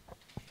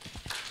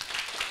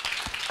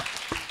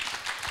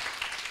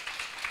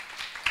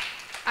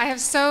 I have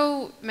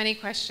so many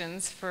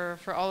questions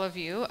for all of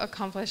you,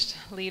 accomplished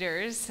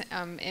leaders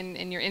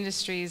in your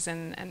industries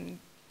and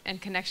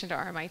connection to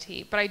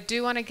RMIT. But I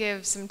do want to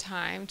give some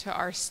time to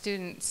our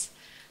students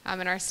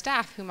and our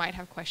staff who might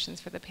have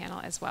questions for the panel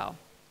as well.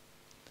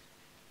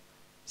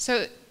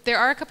 So there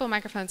are a couple of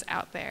microphones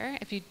out there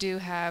if you do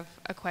have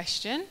a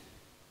question.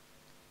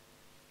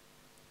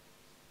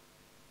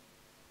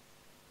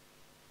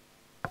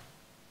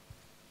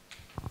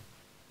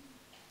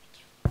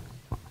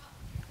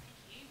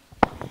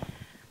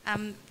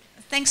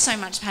 Thanks so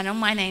much, panel.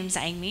 My name's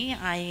Amy.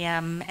 I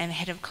am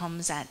Head of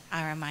Comms at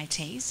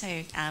RMIT,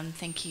 so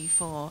thank you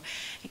for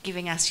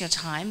giving us your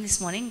time this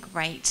morning.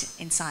 Great,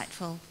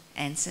 insightful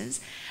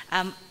answers.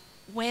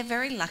 We're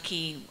very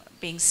lucky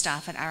being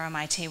staff at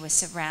RMIT. We're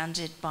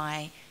surrounded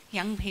by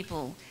young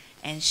people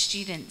and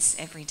students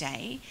every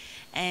day,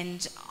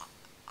 and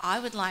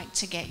I would like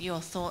to get your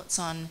thoughts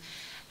on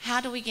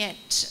how do we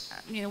get,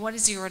 what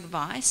is your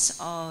advice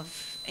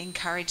of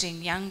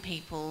encouraging young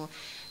people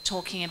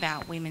talking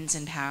about women's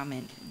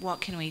empowerment?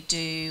 What can we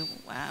do?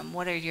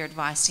 What are your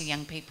advice to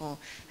young people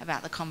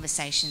about the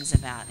conversations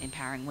about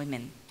empowering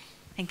women?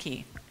 Thank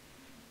you.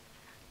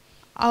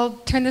 I'll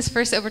turn this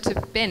first over to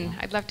Ben.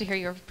 I'd love to hear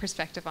your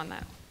perspective on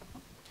that.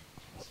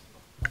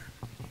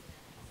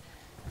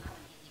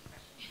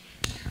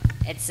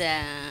 It's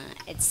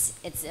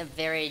a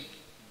very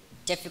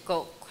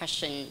difficult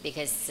question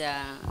because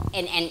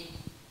and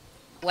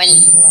when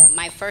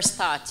my first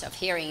thought of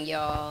hearing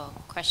your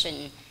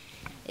question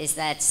is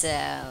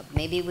that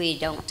maybe we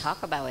don't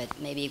talk about it,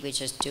 maybe we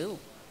just do,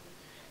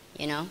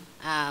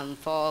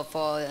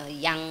 for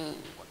young,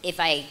 if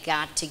I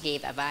got to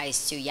give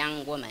advice to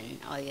young women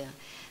or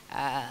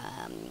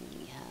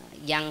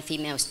young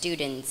female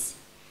students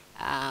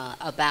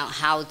about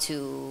how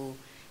to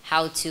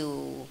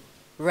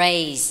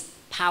raise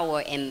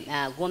power and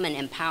women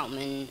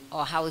empowerment,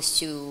 or how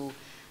to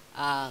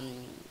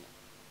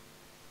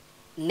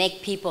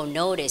make people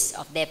notice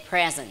of their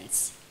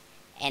presence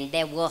and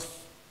their worth,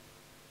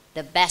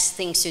 the best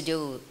things to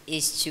do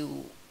is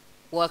to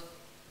work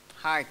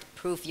hard,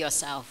 prove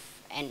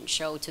yourself, and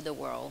show to the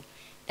world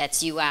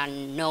that you are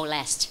no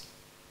less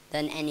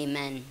than any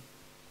man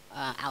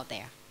out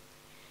there.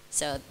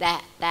 So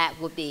that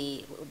would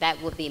be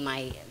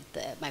my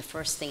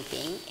first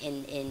thinking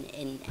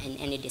in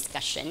any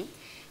discussion.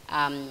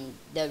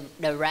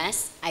 The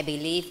rest, I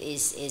believe,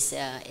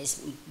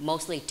 is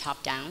mostly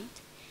top down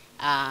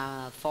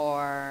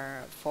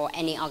for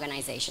any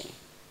organization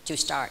to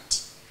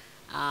start.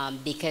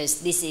 Because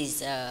this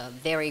is a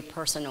very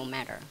personal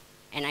matter,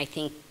 and I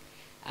think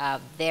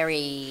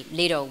very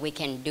little we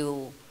can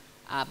do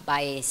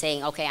by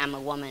saying, okay, I'm a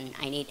woman,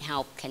 I need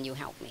help, can you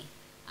help me?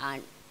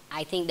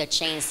 I think the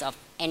chance of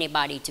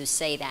anybody to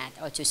say that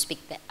or to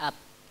speak that up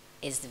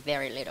is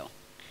very little.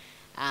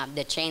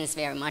 The chance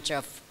very much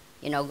of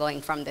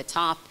going from the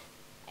top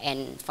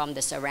and from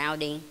the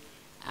surrounding,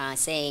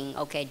 saying,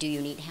 okay, do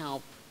you need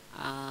help?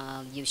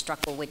 You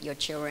struggle with your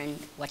children,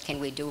 what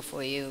can we do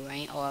for you,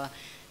 right? Or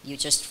you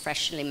just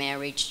freshly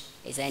married,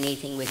 is there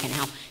anything we can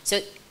help?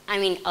 So, I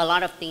mean, a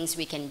lot of things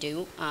we can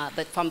do,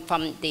 but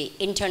from the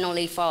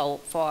internally for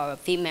a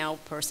female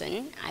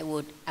person, I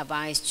would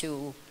advise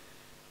to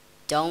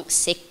don't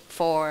seek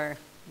for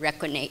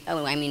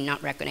recognition,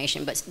 not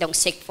recognition, but don't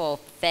seek for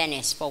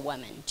fairness for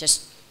women,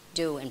 just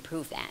do and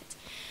prove that.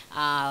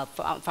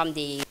 From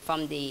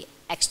the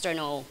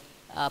external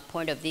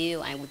point of view,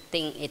 I would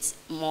think it's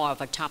more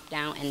of a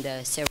top-down and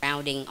the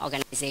surrounding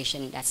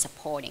organization that's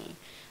supporting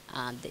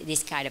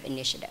this kind of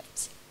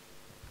initiatives.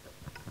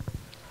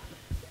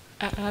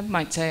 I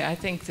might say, I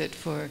think that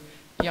for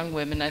young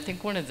women, I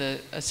think one of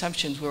the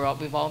assumptions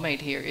we've all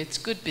made here, it's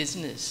good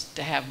business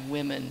to have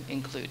women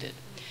included.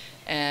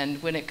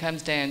 And when it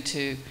comes down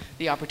to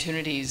the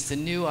opportunities, the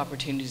new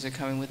opportunities are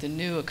coming with the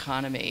new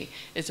economy,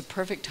 it's a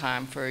perfect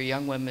time for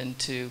young women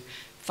to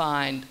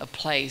find a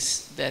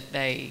place that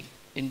they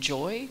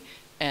enjoy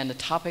and a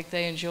topic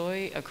they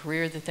enjoy, a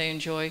career that they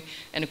enjoy,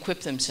 and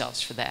equip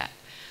themselves for that.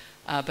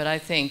 But I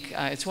think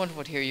it's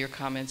wonderful to hear your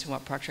comments and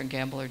what Procter &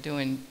 Gamble are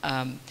doing.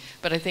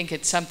 But I think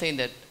it's something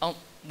that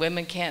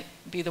women can't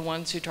be the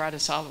ones who try to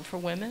solve it for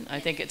women. I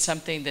think it's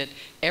something that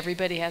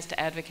everybody has to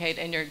advocate,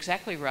 and you're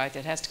exactly right,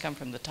 it has to come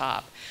from the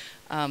top.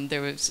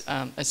 There was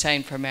a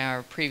saying from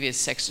our previous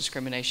sex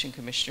discrimination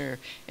commissioner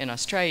in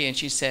Australia, and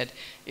she said,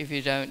 if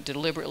you don't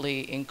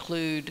deliberately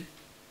include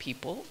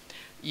people,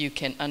 you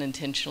can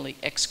unintentionally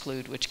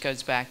exclude, which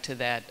goes back to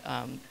that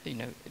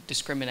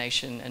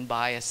discrimination and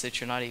bias that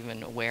you're not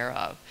even aware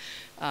of.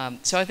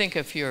 So I think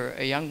if you're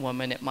a young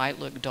woman, it might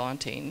look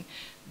daunting,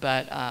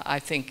 but I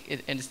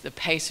think the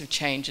pace of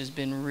change has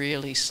been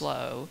really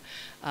slow.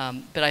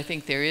 But I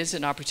think there is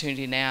an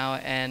opportunity now,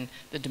 and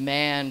the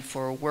demand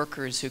for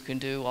workers who can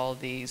do all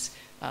these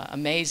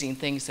amazing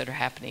things that are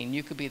happening.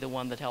 You could be the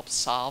one that helps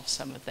solve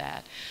some of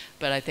that.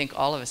 But I think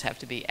all of us have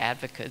to be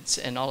advocates,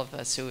 and all of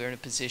us who are in a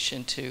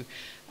position to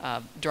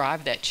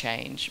drive that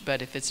change.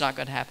 But if it's not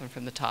going to happen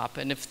from the top,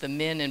 and if the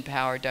men in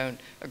power don't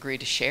agree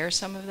to share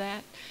some of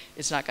that,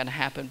 it's not going to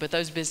happen. But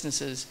those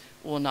businesses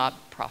will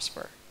not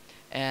prosper.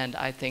 And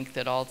I think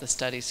that all the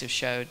studies have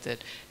showed that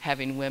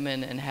having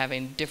women and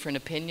having different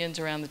opinions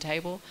around the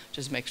table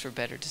just makes for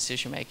better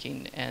decision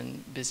making,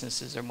 and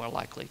businesses are more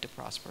likely to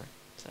prosper.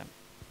 So.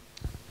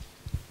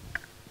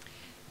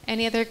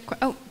 Any other?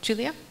 Oh,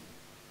 Julia.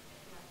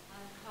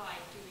 Hi,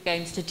 Julia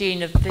Games, the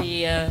Dean of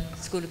the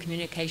School of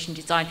Communication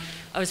Design.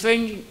 I was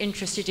very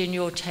interested in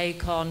your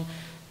take on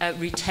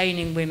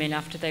retaining women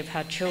after they've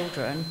had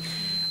children,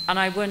 and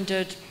I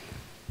wondered,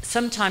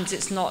 sometimes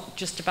it's not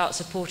just about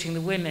supporting the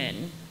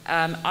women.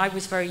 I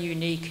was very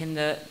unique in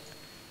that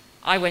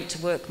I went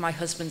to work, my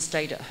husband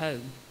stayed at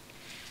home.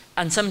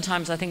 And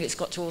sometimes I think it's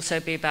got to also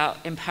be about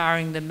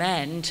empowering the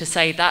men to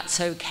say that's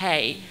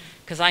okay,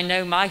 because I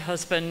know my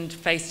husband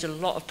faced a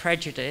lot of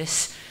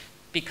prejudice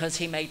because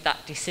he made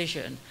that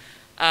decision.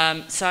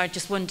 So I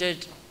just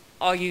wondered,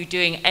 are you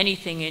doing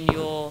anything in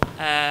your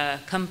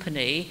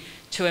company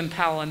to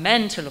empower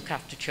men to look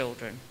after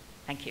children?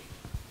 Thank you.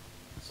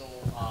 So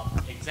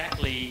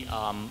exactly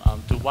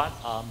to what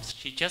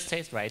she just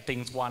said, right? I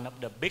think one of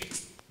the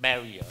biggest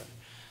barrier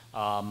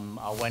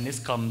when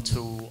it comes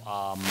to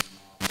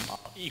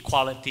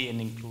equality and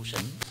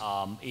inclusion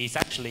is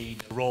actually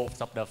the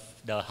roles of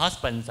the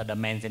husbands and the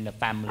men in the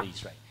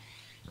families, right?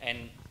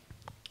 And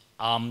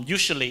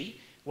usually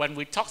when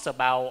we talk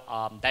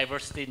about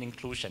diversity and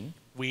inclusion,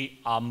 we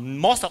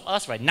most of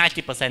us, right,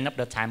 90% of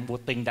the time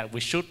would think that we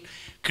should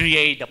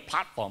create a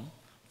platform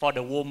for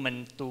the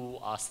woman to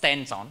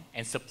stand on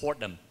and support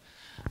them.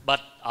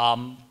 But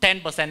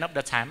 10% of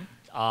the time,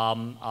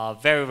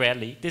 very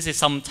rarely, this is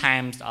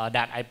sometimes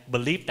that I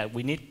believe that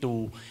we need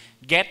to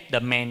get the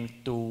men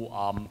to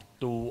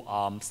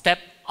step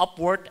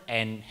upward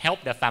and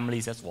help their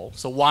families as well.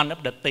 So one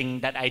of the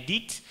things that I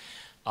did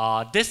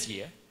this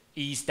year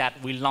is that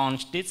we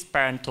launched this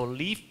parental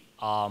leave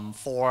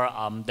for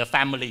the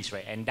families,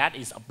 right? And that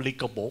is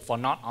applicable for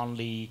not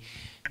only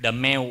the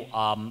male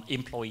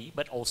employee,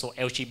 but also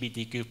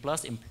LGBTQ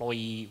plus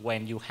employee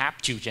when you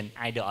have children,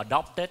 either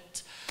adopted,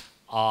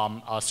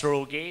 a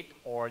surrogate,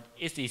 or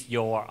it is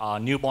your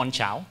newborn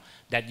child,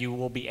 that you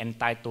will be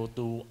entitled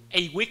to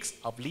 8 weeks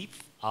of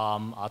leave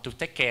to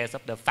take care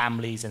of the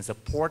families and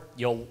support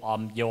your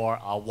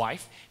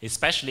wife,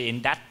 especially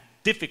in that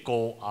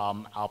difficult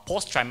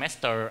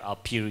post-trimester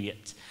period.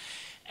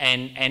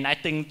 And I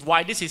think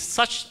why this is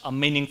such a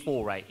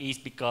meaningful, right, is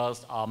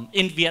because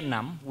in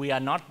Vietnam, we are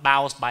not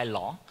bound by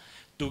law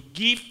to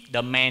give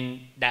the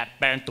men that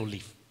parental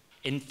leave.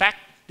 In fact,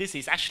 this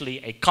is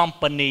actually a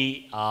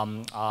company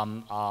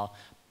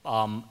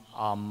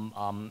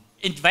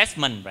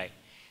investment, right,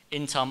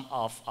 in terms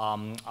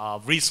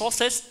of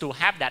resources to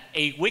have that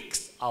 8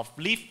 weeks of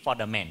leave for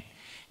the men.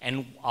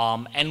 And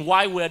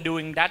why we're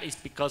doing that is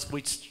because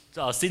we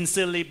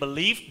sincerely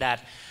believe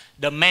that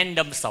the men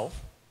themselves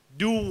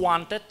do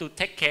wanted to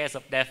take care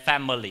of their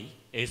family,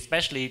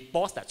 especially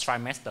post that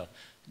trimester.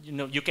 You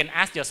know, you can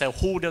ask yourself,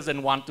 who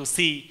doesn't want to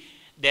see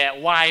their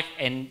wife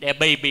and their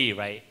baby,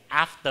 right,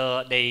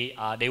 after they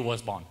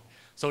was born?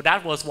 So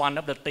that was one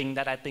of the things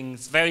that I think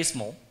is very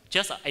small,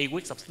 just 8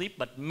 weeks of sleep,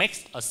 but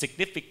makes a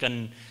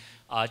significant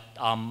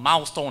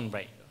milestone,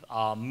 right,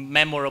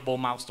 memorable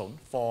milestone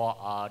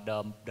for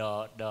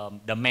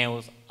the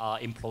male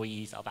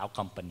employees of our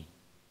company.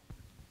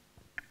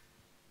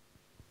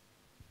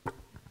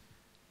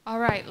 All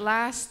right,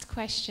 last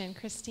question,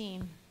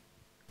 Christine.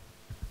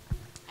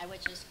 I was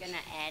just going to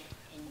add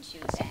into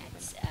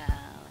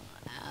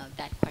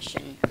that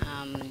question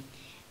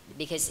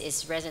because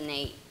it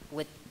resonates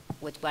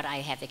with what I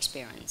have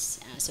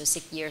experienced. So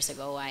 6 years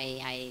ago,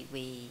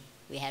 we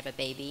had a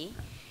baby,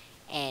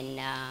 and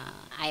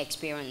I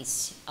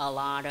experienced a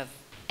lot of,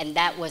 and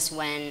that was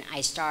when I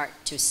start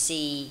to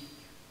see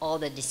all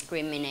the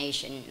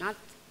discrimination,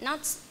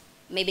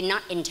 maybe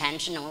not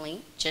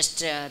intentionally,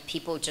 just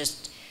people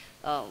just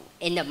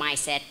in the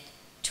mindset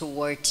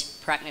toward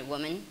pregnant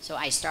women. So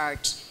I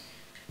start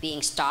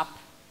being stopped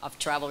of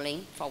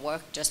traveling for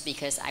work just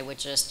because I was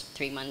just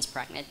 3 months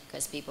pregnant,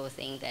 because people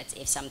think that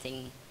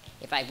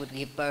if I would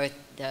give birth,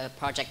 the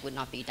project would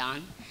not be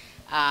done.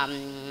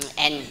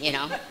 And you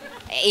know,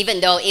 even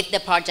though if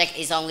the project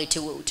is only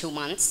two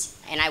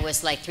months, and I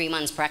was like 3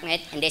 months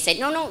pregnant, and they said,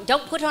 no,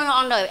 don't put her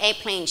on the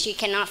airplane, she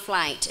cannot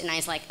fly. And I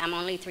was like, I'm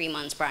only 3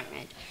 months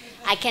pregnant.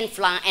 I can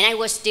fly, and I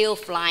was still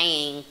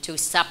flying to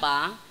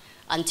Sabah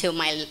until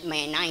my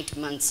 9th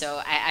month.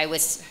 So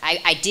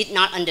I did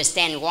not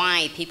understand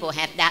why people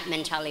have that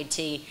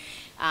mentality.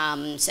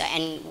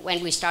 And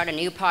when we start a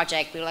new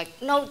project, we were like,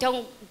 no,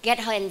 don't get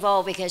her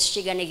involved because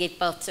she's gonna give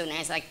birth soon. And I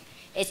was like,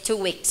 it's 2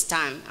 weeks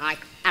time.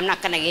 I'm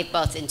not gonna give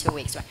birth in 2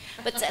 weeks. Right?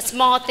 But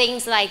small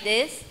things like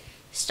this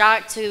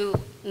start to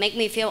make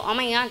me feel, oh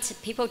my God,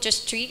 people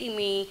just treating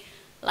me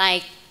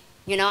like,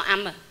 you know,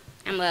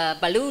 I'm a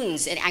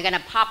balloons and I'm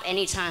gonna pop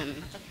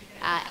anytime.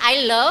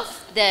 I love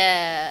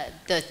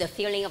the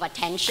feeling of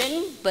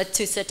attention, but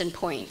to certain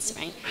points,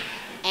 right?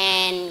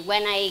 And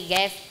when I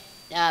gave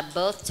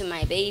birth to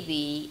my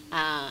baby,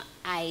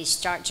 I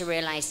start to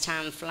realize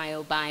time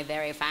fly by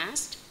very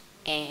fast,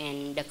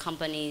 and the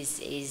companies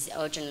is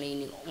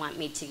urgently want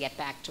me to get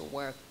back to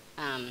work,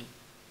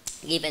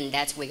 given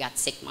that we got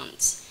 6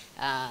 months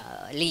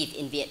leave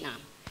in Vietnam.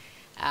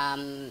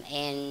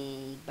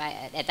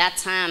 At that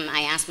time,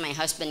 I asked my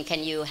husband,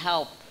 can you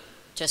help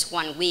just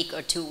 1 week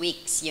or 2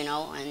 weeks, you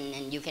know,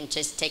 and you can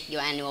just take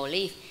your annual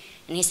leave.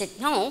 And he said,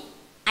 no,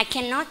 I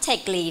cannot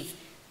take leave.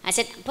 I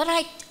said, but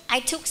I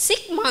took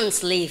 6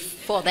 months leave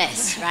for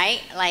this,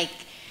 right? Like,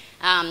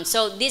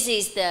 so this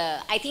is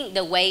I think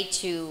the way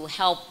to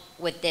help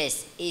with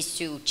this is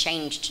to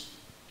change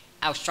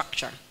our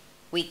structure.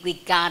 We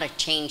gotta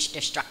change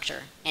the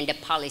structure and the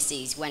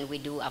policies when we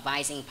do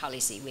advising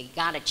policy. We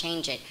gotta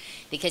change it,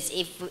 because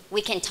if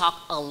we can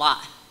talk a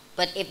lot,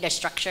 but if the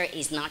structure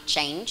is not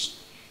changed,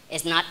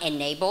 is not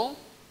enabled,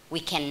 we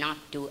cannot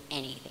do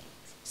anything.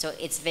 So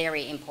it's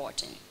very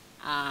important.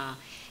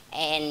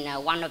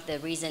 One of the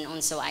reasons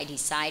also I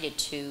decided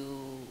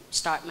to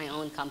start my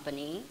own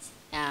company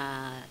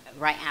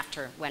right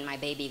after when my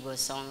baby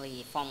was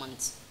only 4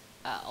 months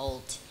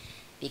old,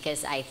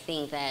 because I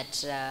think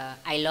that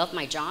I love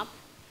my job,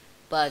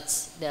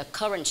 but the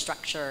current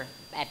structure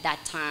at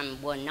that time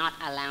were not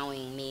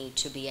allowing me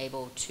to be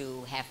able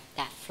to have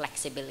that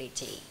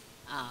flexibility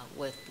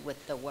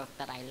with the work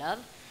that I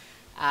love.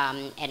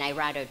 And I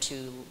rather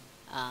to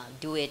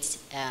do it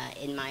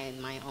in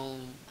my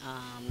own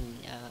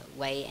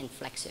way and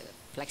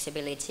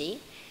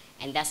flexibility,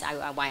 and that's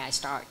why I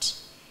start.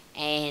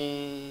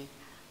 And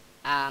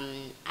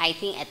I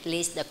think at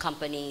least the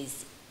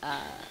companies,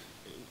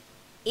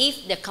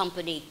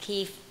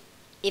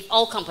 if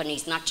all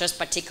companies, not just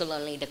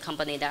particularly the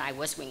company that I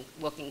was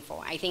working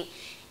for, I think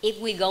if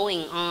we're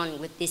going on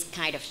with this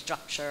kind of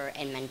structure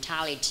and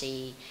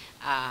mentality,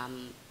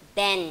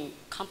 then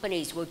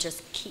companies will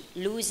just keep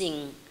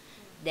losing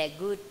their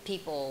good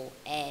people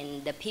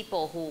and the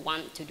people who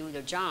want to do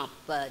the job,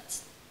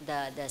 but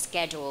the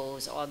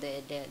schedules or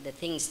the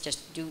things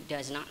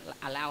does not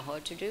allow her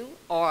to do,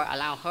 or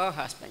allow her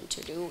husband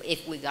to do,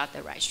 if we got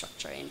the right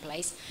structure in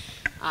place.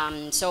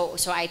 So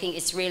I think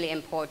it's really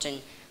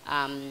important.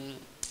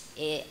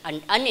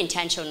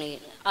 Unintentionally,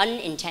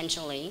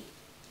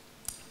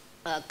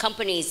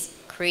 companies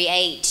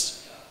create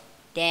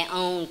their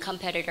own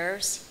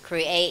competitors,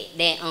 create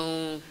their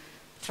own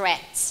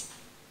threats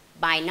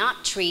by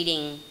not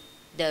treating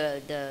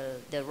the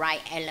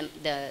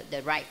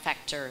right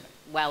factor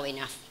well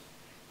enough.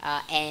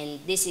 And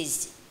this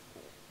is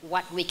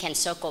what we can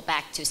circle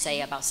back to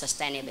say about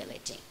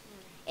sustainability.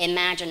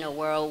 Imagine a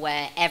world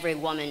where every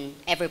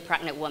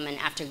pregnant woman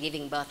after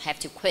giving birth have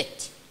to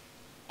quit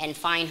and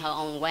find her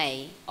own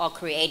way, or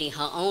creating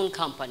her own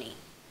company.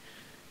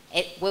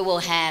 We will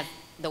have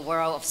the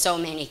world of so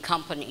many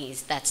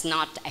companies that's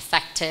not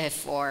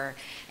effective,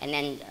 and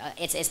then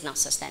it's not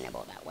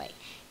sustainable that way.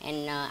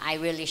 And I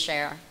really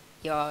share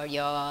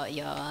your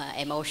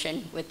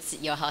emotion with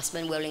your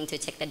husband willing to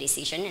take the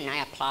decision, and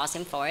I applaud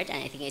him for it,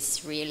 and I think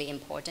it's really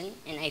important.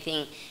 And I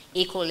think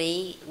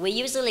equally, we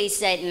usually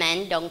say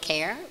men don't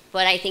care,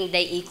 but I think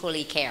they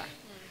equally care,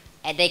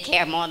 and they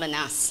care more than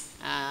us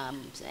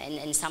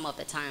in some of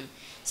the time.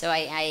 So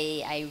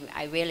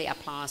I really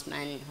applaud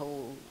men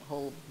who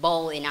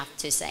bold enough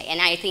to say,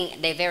 and I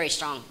think they're very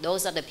strong.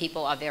 Those are the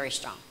people who are very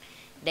strong.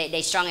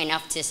 They're strong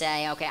enough to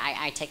say, okay,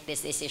 I take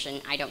this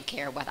decision. I don't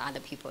care what other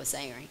people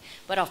say, right?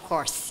 But of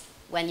course,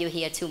 when you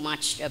hear too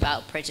much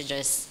about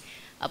prejudice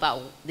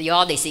about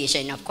your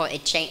decision, of course,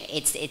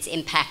 it's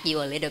impact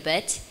you a little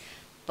bit.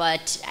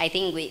 But I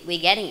think we're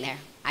getting there.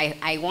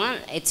 I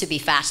want it to be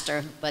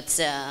faster, but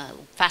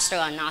faster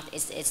or not,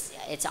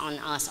 it's on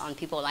us, on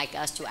people like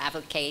us, to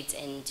advocate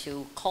and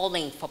to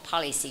calling for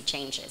policy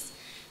changes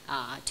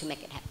to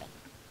make it happen.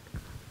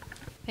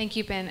 Thank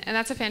you, Ben. And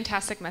that's a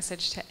fantastic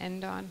message to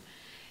end on.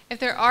 If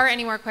there are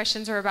any more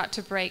questions, we're about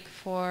to break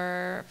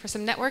for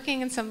some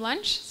networking and some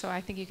lunch, so I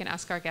think you can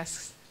ask our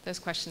guests those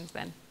questions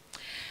then.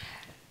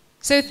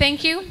 So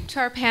thank you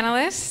to our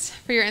panelists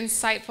for your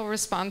insightful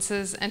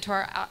responses, and to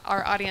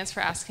our audience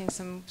for asking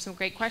some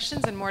great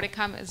questions, and more to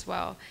come as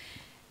well.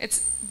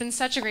 It's been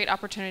such a great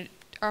opportunity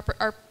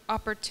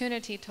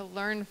to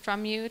learn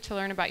from you, to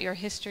learn about your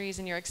histories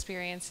and your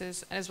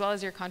experiences, as well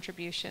as your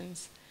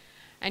contributions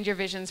and your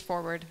visions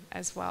forward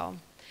as well.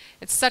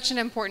 It's such an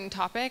important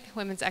topic,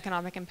 women's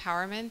economic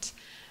empowerment.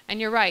 And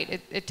you're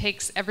right, it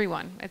takes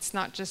everyone. It's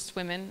not just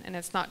women, and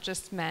it's not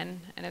just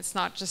men, and it's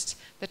not just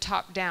the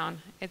top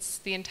down. It's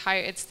the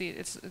entire,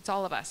 it's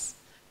all of us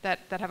that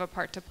have a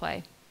part to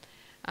play.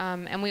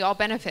 And we all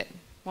benefit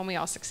when we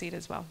all succeed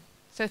as well.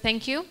 So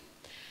thank you.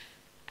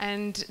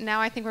 And now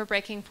I think we're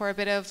breaking for a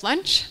bit of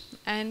lunch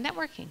and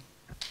networking.